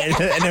Daddy. And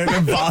it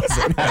involves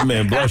it. That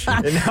man blushing.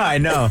 No, I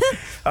know.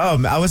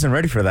 I wasn't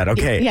ready for that.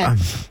 Okay. Yeah.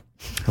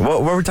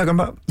 What were we talking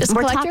about?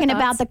 We're talking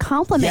about the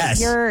compliment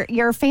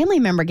your family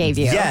member gave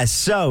you. Yes.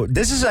 So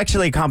this is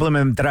actually a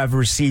compliment that I've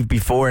received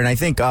before, and I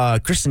think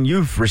Kristen,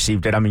 you've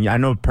received it. I mean, I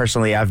know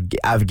personally,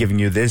 I've given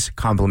you this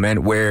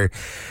compliment where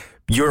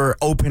your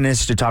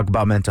openness to talk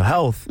about mental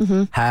health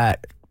had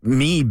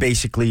me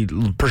basically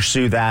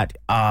pursue that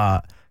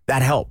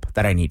help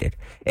that I needed,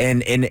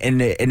 and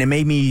it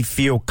made me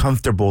feel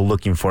comfortable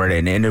looking for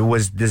it, and it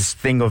was this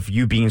thing of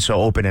you being so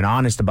open and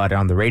honest about it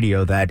on the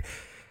radio that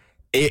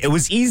it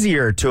was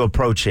easier to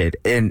approach it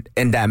in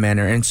that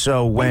manner. And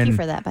so Thank you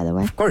for that, by the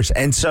way. Of course.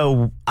 And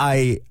so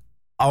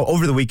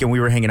over the weekend, we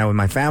were hanging out with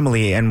my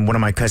family, and one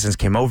of my cousins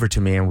came over to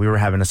me, and we were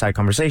having a side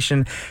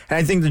conversation, and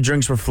I think the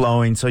drinks were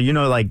flowing. So,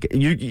 like,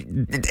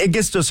 it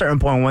gets to a certain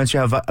point once you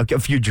have a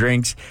few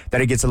drinks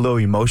that it gets a little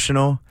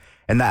emotional,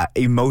 and that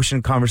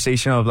emotion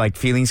conversation of, like,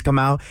 feelings come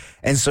out.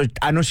 And so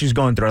I know she's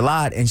going through a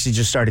lot, and she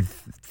just started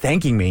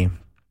thanking me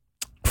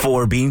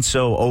for being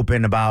so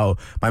open about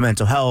my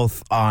mental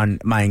health, on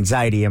my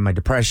anxiety and my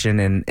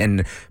depression,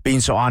 and being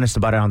so honest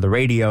about it on the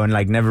radio, and,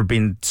 like, never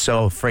being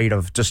so afraid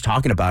of just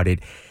talking about it.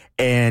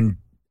 and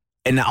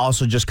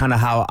also just kind of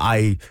how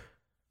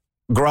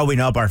growing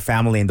up, our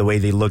family and the way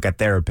they look at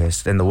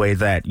therapists and the way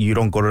that you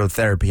don't go to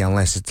therapy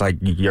unless it's like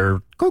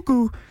you're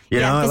cuckoo. You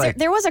know, like,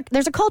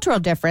 there's a cultural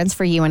difference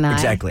for you and I.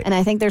 Exactly. And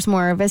I think there's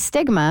more of a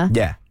stigma.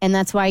 Yeah. And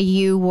that's why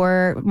you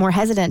were more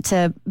hesitant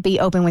to be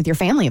open with your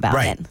family about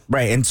right, it.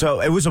 Right. And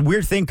so it was a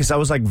weird thing because I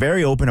was like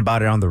very open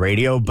about it on the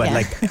radio, but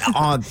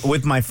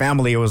with my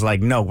family, it was like,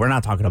 no, we're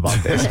not talking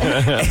about this.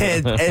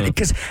 and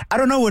because I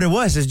don't know what it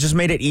was. It just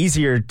made it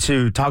easier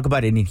to talk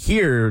about it in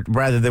here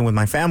rather than with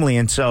my family.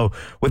 And so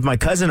with my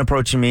cousin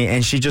approaching me,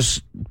 and she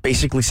just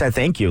basically said,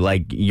 thank you.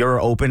 Like, your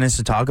openness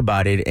to talk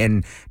about it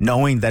and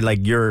knowing that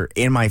like you're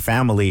in my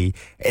family,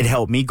 it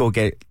helped me go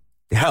get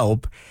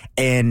help.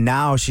 And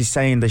now she's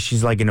saying that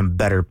she's like in a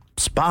better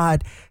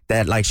spot,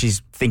 that like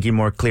she's thinking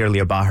more clearly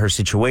about her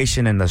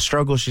situation and the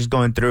struggle she's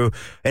going through.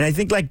 And I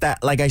think like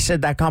that, like I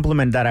said, that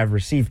compliment that I've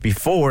received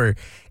before,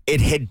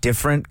 it hit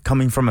different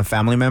coming from a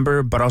family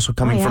member, but also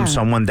coming from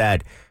someone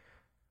that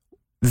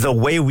the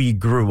way we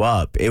grew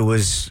up, it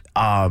was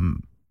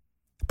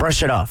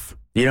brush it off.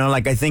 You know,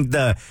 like I think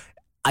a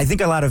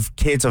lot of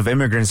kids of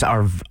immigrants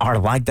are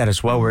like that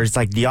as well, where it's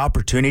like the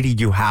opportunity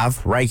you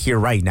have right here,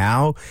 right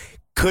now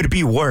could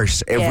be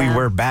worse if we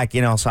were back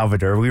in El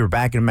Salvador, we were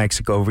back in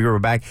Mexico, we were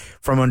back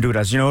from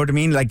Honduras. You know what I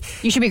mean? Like,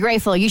 you should be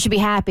grateful. You should be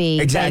happy.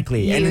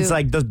 Exactly. And it's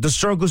like the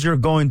struggles you're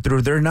going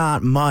through, they're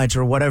not much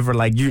or whatever.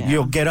 Like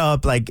you'll get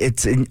up, like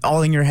it's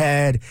all in your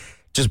head.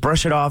 Just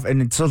brush it off.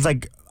 And so it's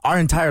like our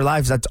entire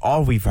lives, that's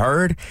all we've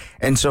heard.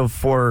 And so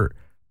for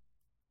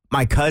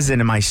my cousin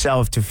and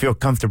myself to feel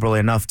comfortable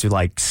enough to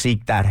like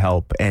seek that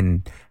help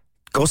and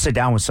go sit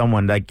down with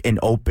someone like and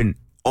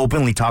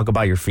openly talk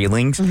about your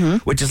feelings,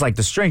 which is like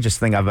the strangest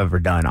thing I've ever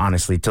done,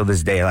 honestly, till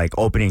this day, like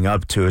opening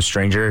up to a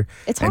stranger.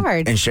 It's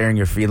hard. And sharing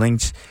your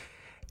feelings.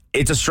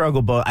 It's a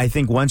struggle, but I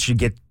think once you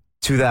get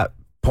to that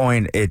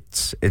point,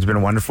 it's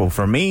been wonderful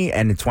for me,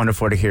 and it's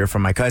wonderful to hear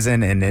from my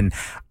cousin. And then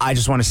I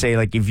just want to say,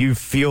 like, if you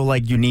feel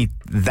like you need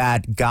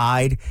that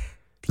guide,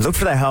 look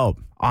for that help.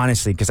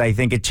 Honestly, because I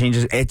think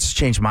it's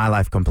changed my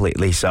life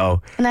completely.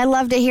 So, and I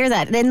love to hear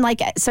that. Then,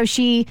 like, so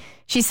she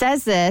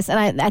says this,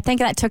 and I think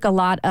that took a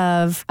lot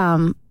of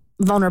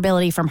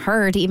vulnerability from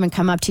her to even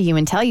come up to you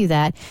and tell you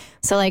that.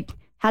 So, like,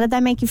 how did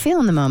that make you feel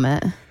in the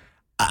moment?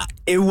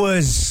 It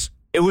was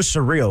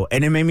surreal,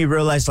 and it made me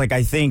realize, like,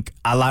 I think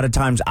a lot of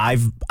times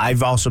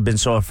I've also been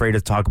so afraid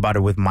to talk about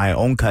it with my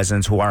own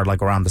cousins who are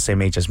like around the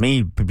same age as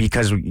me,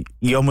 because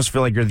you almost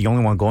feel like you're the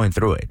only one going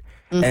through it.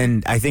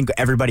 And I think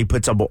everybody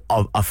puts up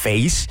a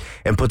face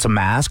and puts a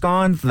mask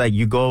on. Like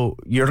you're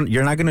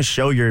not going to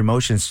show your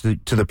emotions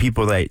to the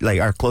people that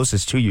like are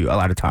closest to you a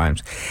lot of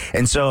times.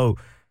 And so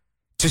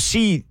to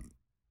see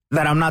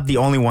that I'm not the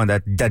only one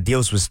that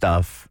deals with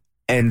stuff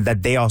and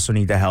that they also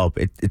need the help,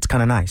 it's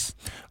kind of nice.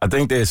 I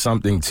think there's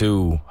something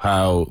to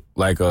how,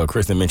 like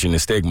Kristen mentioned, the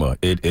stigma.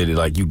 It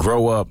like you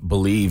grow up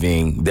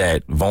believing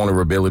that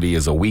vulnerability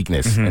is a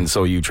weakness, and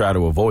so you try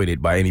to avoid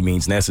it by any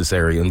means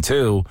necessary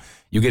until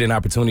you get an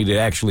opportunity to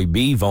actually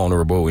be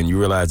vulnerable, and you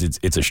realize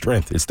it's a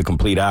strength. It's the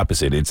complete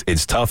opposite.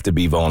 It's tough to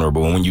be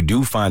vulnerable, and when you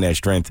do find that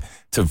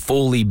strength to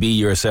fully be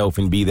yourself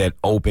and be that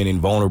open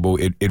and vulnerable,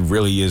 it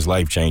really is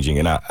life changing,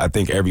 and I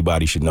think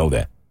everybody should know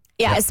that.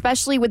 Yeah,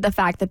 especially with the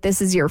fact that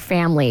this is your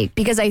family,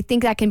 because I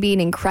think that can be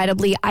an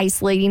incredibly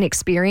isolating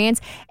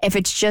experience if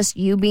it's just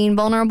you being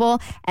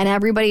vulnerable and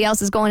everybody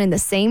else is going in the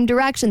same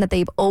direction that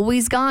they've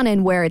always gone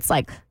in, where it's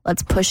like,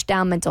 let's push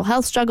down mental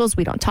health struggles.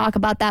 We don't talk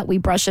about that. We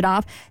brush it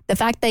off. The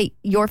fact that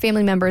your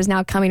family member is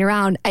now coming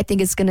around, I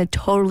think it's going to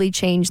totally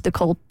change the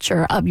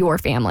culture of your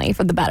family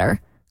for the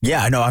better.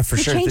 Yeah, I know. I for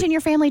You're sure. changing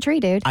your family tree,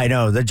 dude. I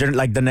know.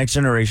 The next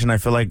generation, I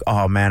feel like,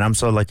 oh man, I'm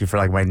so lucky for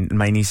like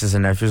my nieces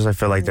and nephews. I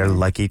feel like they're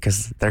lucky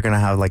because they're going to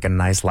have like a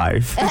nice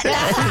life. Don't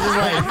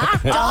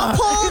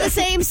pull the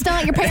same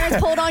stunt your parents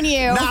pulled on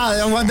you. No,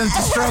 I want them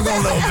to struggle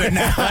a little bit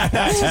now. I'm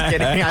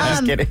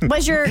just kidding.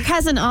 Was your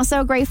cousin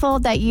also grateful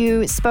that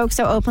you spoke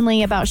so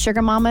openly about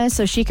sugar mamas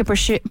so she could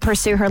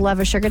pursue her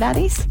love of sugar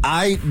daddies?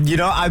 I've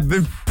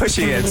been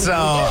pushing it.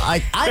 So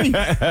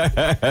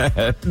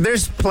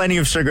there's plenty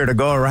of sugar to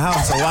go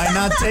around. So why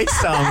not take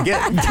some?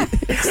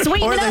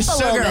 Sweeten or it the up a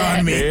sugar little bit.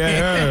 on me.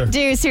 Yeah.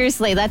 Dude,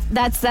 seriously,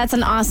 that's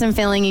an awesome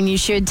feeling, and you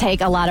should take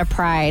a lot of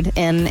pride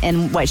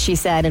in what she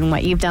said and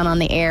what you've done on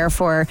the air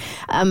for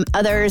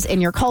others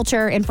in your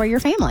culture and for your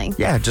family.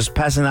 Yeah, just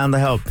passing on the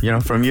help,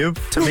 from you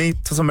to me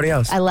to somebody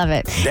else. I love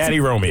it. Daddy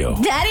Romeo.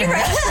 Daddy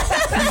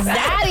Romeo.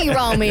 Daddy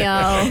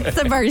Romeo. It's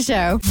a Bert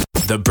Show.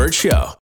 The Bert Show.